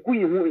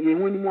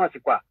win more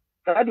sequa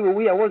so I do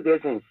we are what's the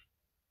essence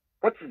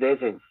what's the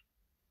essence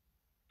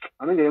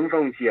I mean the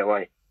phone here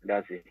why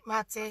that's it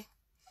Mate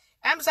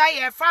I'm sorry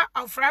if I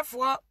offer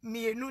for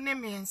me no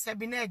name and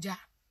Sabineja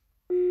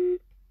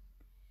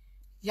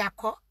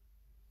Yako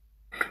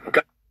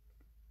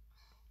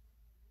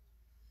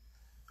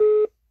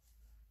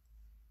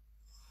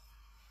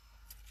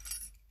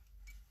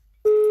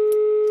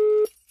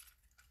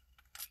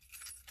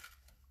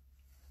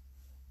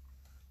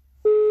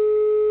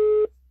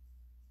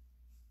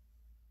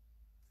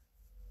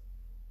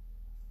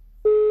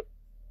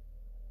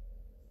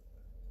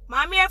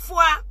Mami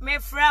efua me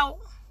frau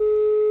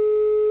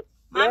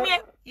Mami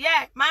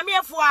yeah mami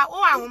efua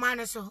o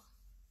ahoma so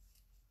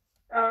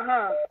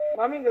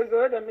Maame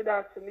Ngege da me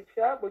da me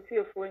chia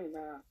botiefo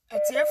nyina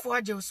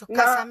etiefo je so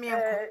kasa me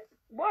enko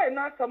boy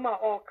na sama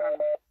all kan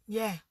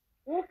yeah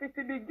wo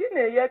fiti begin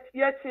ye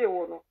che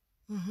wo no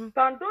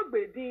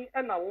Standogbe din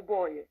e na wo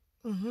boy e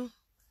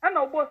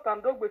na wo bo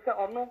Standogbe se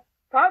ono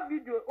ta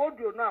video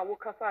audio na wo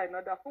kasa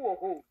na da fo wo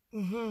ho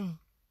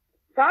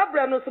sa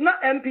bre no so na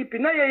MPP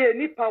na ye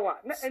ni power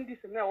na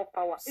NDC na wo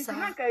power it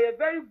na ka ye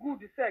very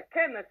good say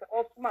Kenneth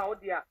Osma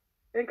odia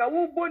nka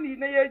wo boni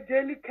na ye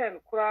jeli Ken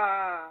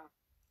kura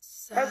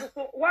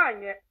so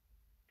wanye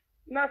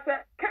na se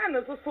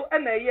Ken so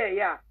na ye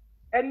ya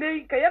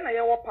ene ka ye na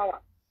ye wo power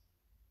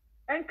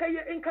enka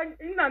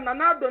ye na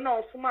na do na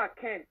Osma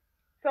Ken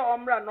se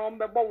omra na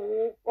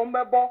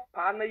ombebo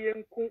pa na ye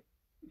nku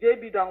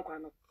JB dankwa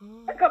no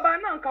eka ba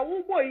na nka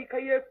wo boyi ka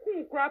ye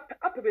kun kura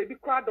apebe bi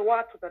kura do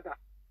wa to dada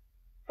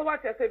so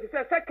what I say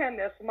second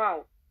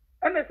smile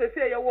and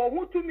say ye wo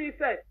hu to me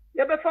say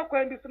ye be fa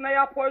kwan bi so na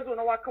ya poison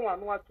na waka wa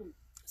no atum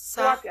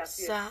so what I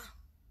say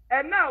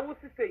and now wo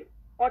say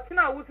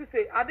otina wo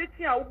say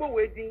adeti a wo bo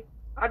wedin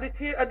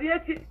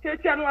adeti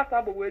chechi anu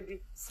asabo wedin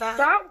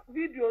sa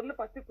video no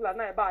particular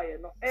na e ba ye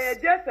no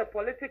just a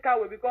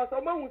political way because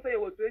omo hu say ye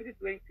was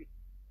 2020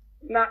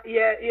 na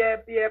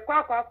ye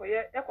kwa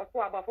ye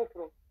ekoso aba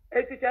foforo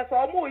etiche so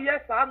omo ye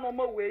sa no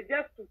mo we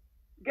just to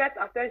get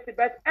attention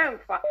but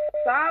emfa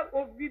sa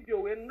o video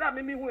we na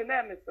me hu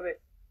na emesere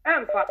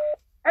emfa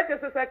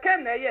se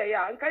Ken na ye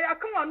ya nka ya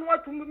kan anu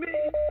atum me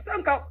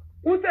nka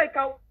wo say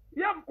ka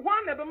ya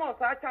one na be ma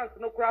sa chance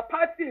no kura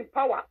party in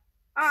power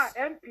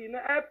MP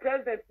na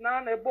president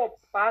na bob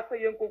pa sa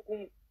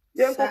yenkokun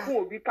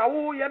obi ka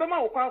wo ye be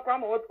ma wo kwan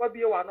ma wo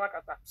bie wa no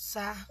akata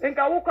sa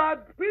nka wo ka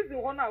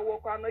prison ho na wo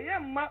kwa no ye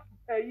ma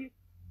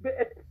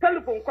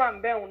telephone kwan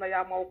ben na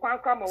ya ma wo kwan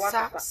ma wa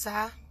akata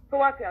sa so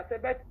what I say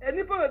but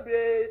anybody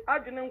be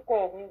adwene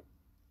nko ho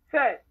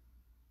say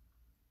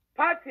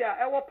party a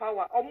ewo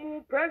power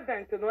omu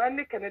president no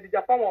any Kennedy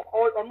Agyapong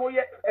ono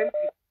ye MP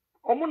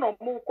omu no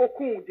mu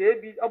kokun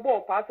JB obo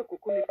pass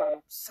kokun nipa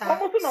no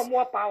omu so no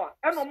more power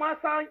eno ma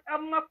san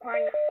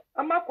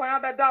amakwan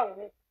abeda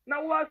ho na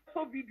wo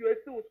so video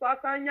esi wo so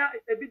asanya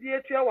ebidi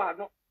etue wa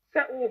no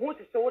say wo ho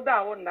hye wo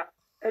da wo na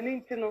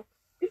eni nti no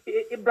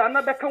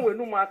ibrana beka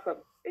wenu mu asam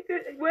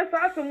we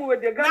sa asem we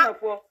de Ghana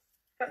for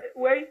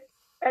we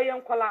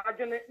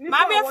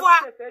Mami efua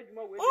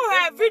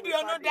who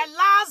video no the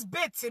last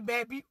bit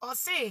baby or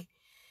say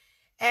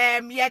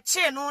ye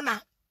che no na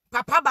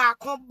papa ba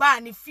kon ba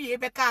ni fie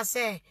be ka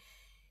say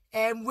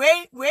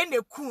we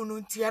na ku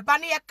no nti e ba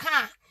ne ye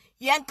ka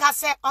ye nka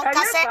se on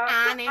ka se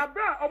ani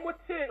abra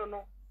omotin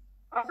no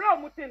abra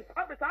omotin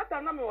abeta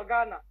ata na me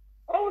Ghana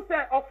o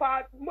say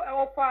ofa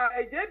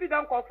JB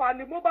dan ko fa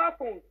ni mobile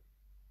phone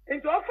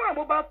into ofa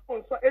mobile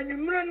phone so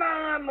enwumre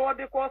na no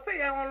de ko say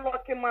ye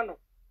unlock mano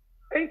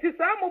enti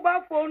sa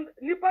mobile phone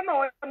nipa na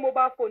o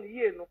mobile phone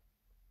ye no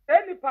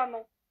enipa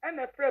no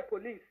na free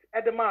police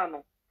edema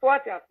no so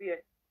what you fear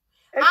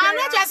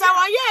ana just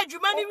wa ye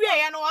adwuma ni wie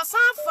ye no o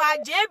san fa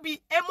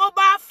JB a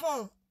mobile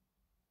phone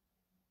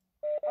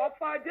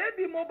ofa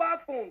JB mobile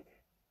phone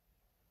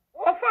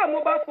ofa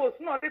mobile phone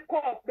no dey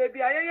call baby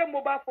ayeye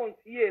mobile phone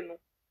ye no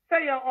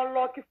say you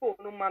unlock phone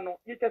no ma no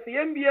you just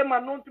ye mbie ma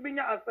no ntumi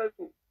nya access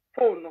to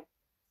phone no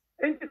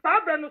enti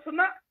sa bra no so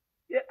na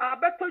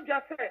abeto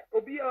jase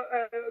obi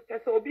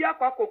kese obi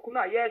akwa koku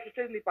na ye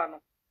hwehwe nipa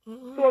no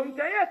so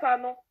nje sa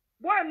no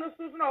boy no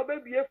so na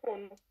obebie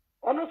phone no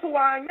ono so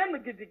wa anya no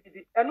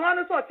gidigidi eno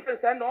anu so chere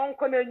se na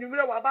onko na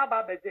enwumre wa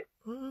baba beje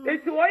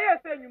enti wo ye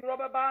se enwumre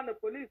obeba na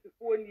police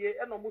fo nie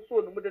eno mu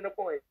so no mu de ne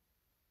ko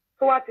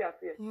so what you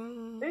say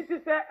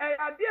enti se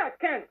ade a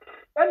Ken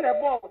ene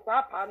ball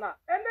sa pa na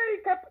ene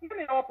ike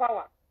ni o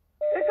power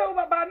ike o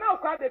baba na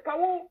kwa de ka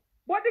wo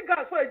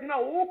bodyguard so ejina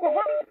wo ko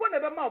hon fo na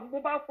be ma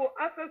mobile phone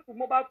access to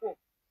mobile phone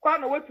kwa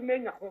na wetu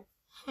menya ho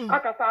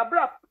akasa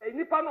abra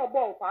nipa na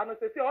ball fa no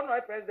se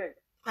ono president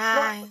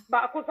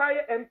ba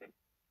akosaye MP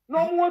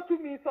no mu wetu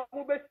mi so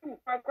mo be stu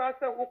akra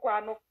se wo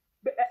kwa no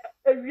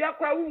ewia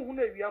kwa wo hu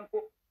na ewia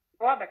mpo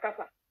wa be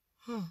kasa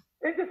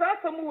Nti saa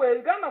asɛm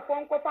wei Ghana fo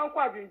nkɔfa nkɔ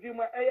adwendwen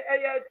mu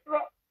ɛyɛ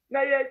tro na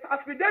yɛ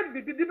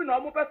affidavit bibi na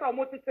ɔmo pɛ sɛ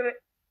ɔmo tetere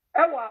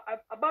ɛwɔ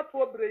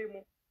abatoɔ bere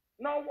mu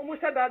na ɔmo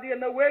hyɛ dadeɛ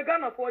na wei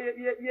Ghana fo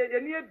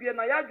yɛ ni ebie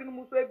na yɛ adwene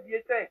mu so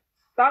ebie sɛ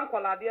saa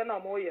nkɔladeɛ na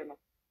ɔmo yɛ no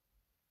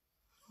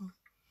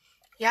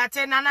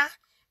yate nana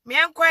me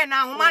enko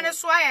na homa ne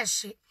so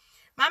ayehye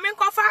Maame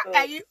nkɔfa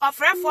ayi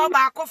ofrefo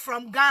baako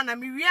from Ghana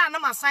me wi na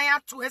masan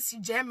ato asi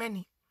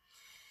Germany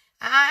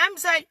am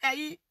say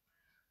ayi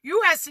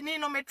US ni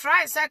no me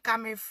try say ka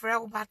me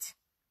frɛ but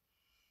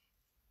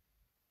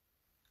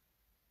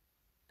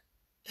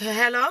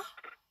hello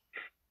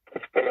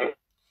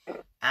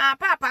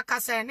papa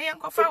kasa ne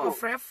nkɔfa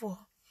ofrefo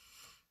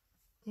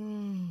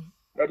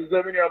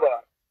Adizemi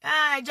aba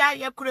ja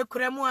ye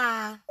kurekure mu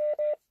a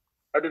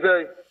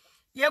Adizei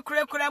ye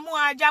kurekure mu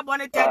a ja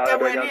bone tete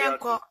wani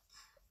enko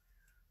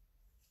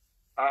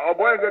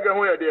Oboy Ngege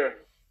ho ye de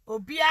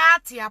obia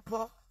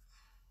tiapo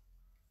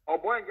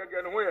Oboy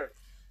Ngege no ho ye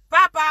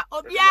papa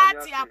obia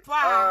tiapo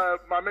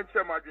Maame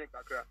nche madwen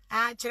kakra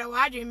kire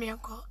wadwen me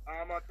enko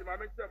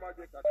Maame nche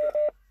madwen kakra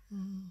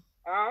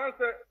on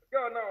se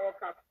girl na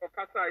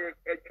okasa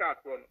ye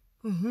chat one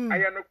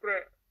aye no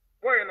kre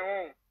boy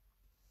no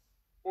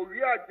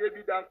owi a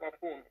JB dan kwa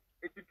phone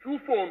it's true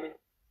phone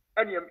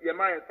and ye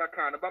man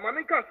saka no but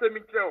Maame nka se mi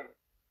kire o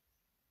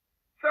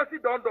Sexy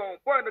Dondon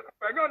boy no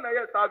panyo na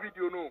ye sa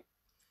video no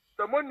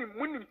the money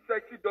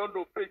Sexy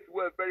Dondon face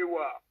well very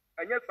well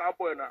and yes our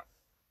boy na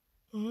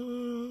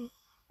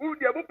who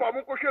dey bu pa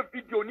mo ko hwe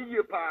video ni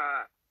ye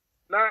pa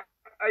na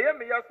aye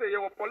me ya say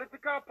ye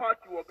political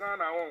party wo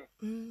Ghana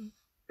on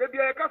de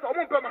bia ka so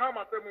omo pe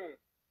mahama semu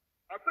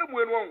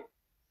asemu enu on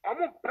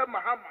omo pe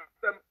mahama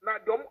sem na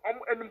de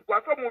omo enim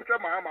gwa so mo hwe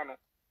mahama no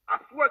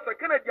aso se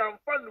Kennedy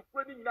amfa no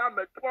kura ni nyina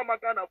meto ma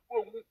Ghana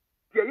fo mu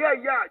de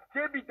ye ya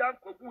JB dan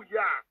kogu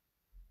ya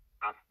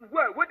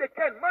aswe we de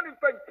ken man in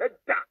fan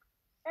da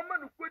omo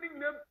no kura ni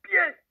nyina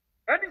pie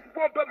any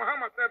for pe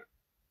mahama sem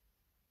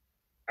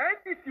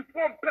any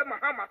for pe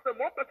mahama sem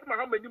mo pe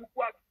mahama nim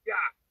ku ya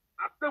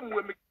asemu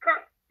we me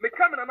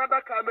come in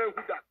another car man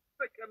who da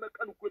se ken na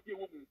kan ko bi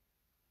wo mu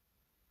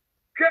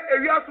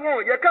area so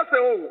ye ka say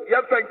oh ye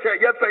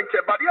fenche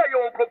but here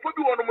you go for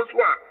bi one mo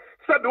so a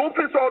say be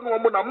office on no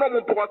mo na no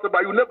mo to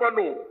but you never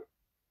know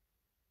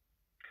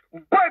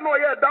boy no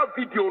yeah that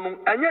video no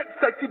enye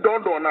Sexy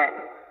Dondon na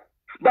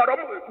but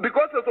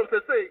because of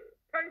say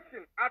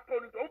tension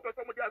attorney to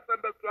person mo dey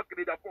assemble to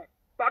Kennedy Agyapong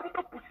but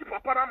mo push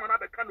papa na man na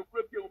be kan no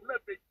kura bi o na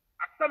be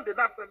assemble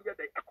na assemble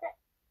dey ekọ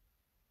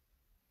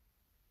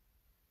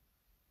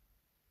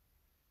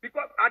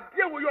because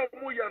adie wo yo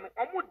mo ye no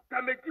omo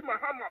damage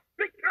mahama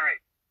big time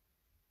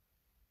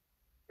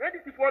ready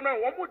for now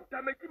omo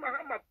damage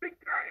mahama big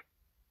time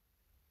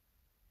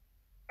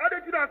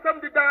ade ti na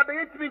some the da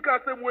dey ntimi ka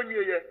say mo nye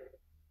ye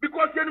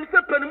because ye nim say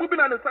panimu bi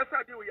na ne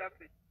sasa de wo ya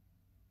say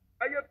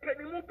aye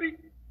panimu bi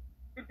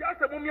nti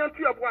ase mo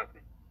miantu abo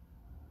ase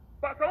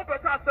but some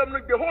person asem no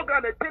the whole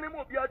Ghana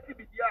panimu bi ati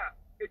bi dia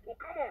it will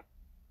come on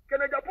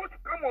Kennedy Agyapong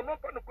come on no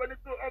fa no kwani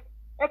to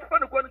ofa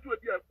no kwani to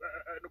dia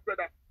no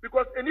brother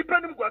because any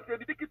panim go ase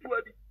bi kitu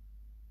abi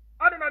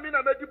ade na mi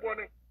na meji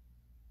bone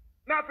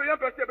na afa yan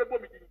pese be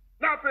bomi din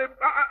na afa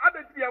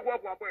ade ti ya gwa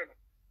boy no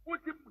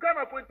uti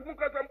Ghana for ntimu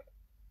kasam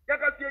ya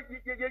ka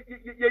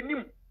ye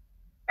nim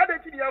ade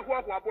ti ya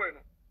gwa boy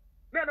no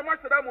na ma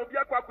sada mo bi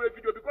akwa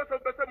video because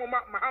of pese mo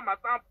mahama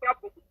san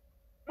platform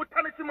mo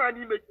tanichi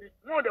mani meji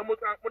no de mo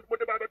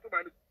de ba beto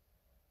mani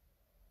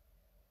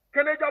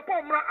Kennedy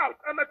Agyapong mra out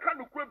and I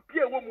can't go be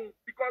a woman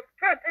because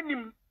can any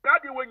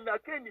daddy when you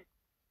can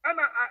and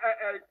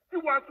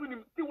Tiwa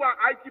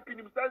IGP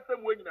himself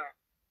same way now.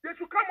 They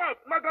should come out,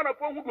 Magana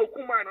phone who go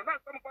kumano,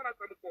 not some fun as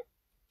some.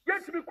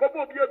 Yes, we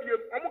cover be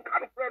I'm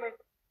kind of friend.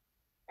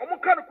 I'm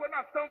kind of going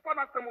some fun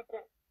as some.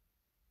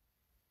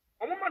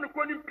 I'm a man who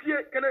couldn't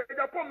peer, Kennedy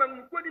Agyapong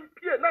and couldn't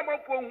peer, no more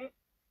phone.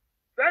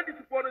 Then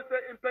this for the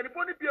say in Penny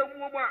be a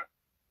woman.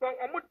 So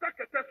I'm not take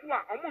a test one.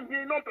 I'm not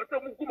here not to say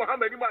Mukuma how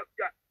many months.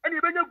 And you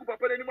don't go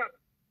papa any month.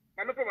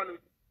 I'm not for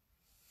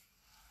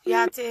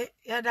yate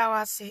yada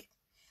wase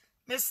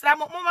Mr.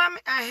 Mama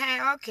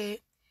okay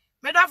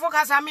me don't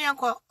focus on me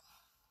enko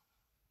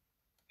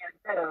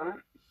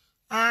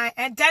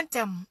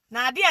ententem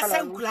na ade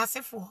asem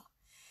kulasefo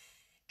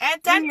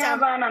ententem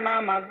bana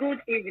mama good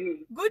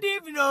evening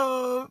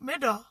me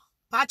do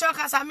pa cho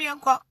kasa me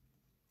enko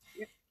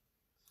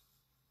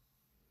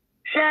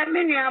share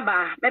me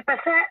nuaba me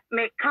pese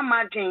me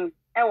kamagin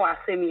e wa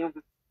asemi ho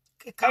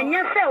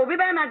enye se obi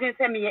ba na gin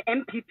se me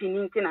MPP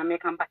ni ntina me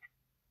kan ba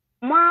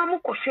ma mo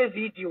ko share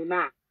video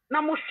na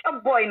mo share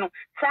boy no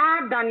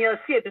sa Daniel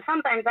Siedu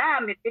sometimes I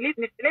am me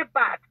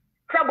bad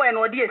say boy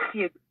no dey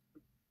Siedu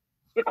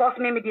because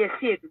me dey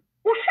Siedu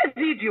wo share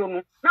video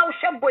no na wo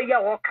share boy ya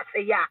wo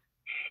kase ya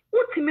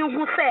utimi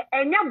hu se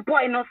enye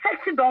boy no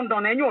Sexy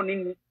Dondon enye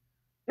onini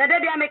na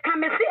dey am kan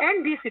me see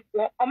NDC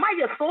for o ma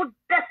ye so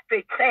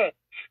desperate say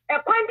e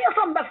kwan dey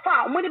so be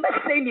fa mo ni be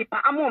say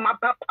nipa amo ma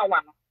ba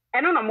power no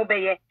eno no mo be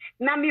ye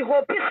na me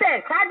hope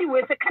say sadi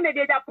we se Kennedy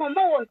Agyapong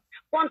mo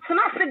won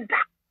tena se da.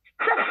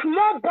 Say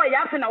small boy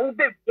after na ube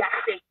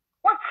biase.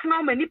 What's now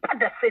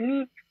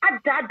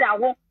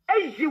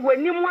yi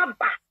wani mu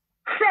aba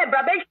say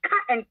brabeka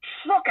and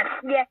smoke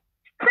here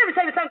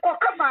say ko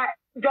kafa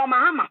jo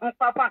mahama ho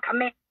papa ka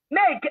me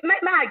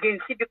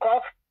against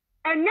because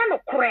enya no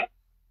kure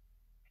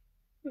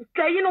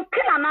kay no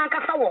kila na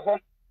nkasa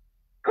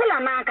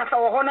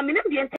wo ho na me ne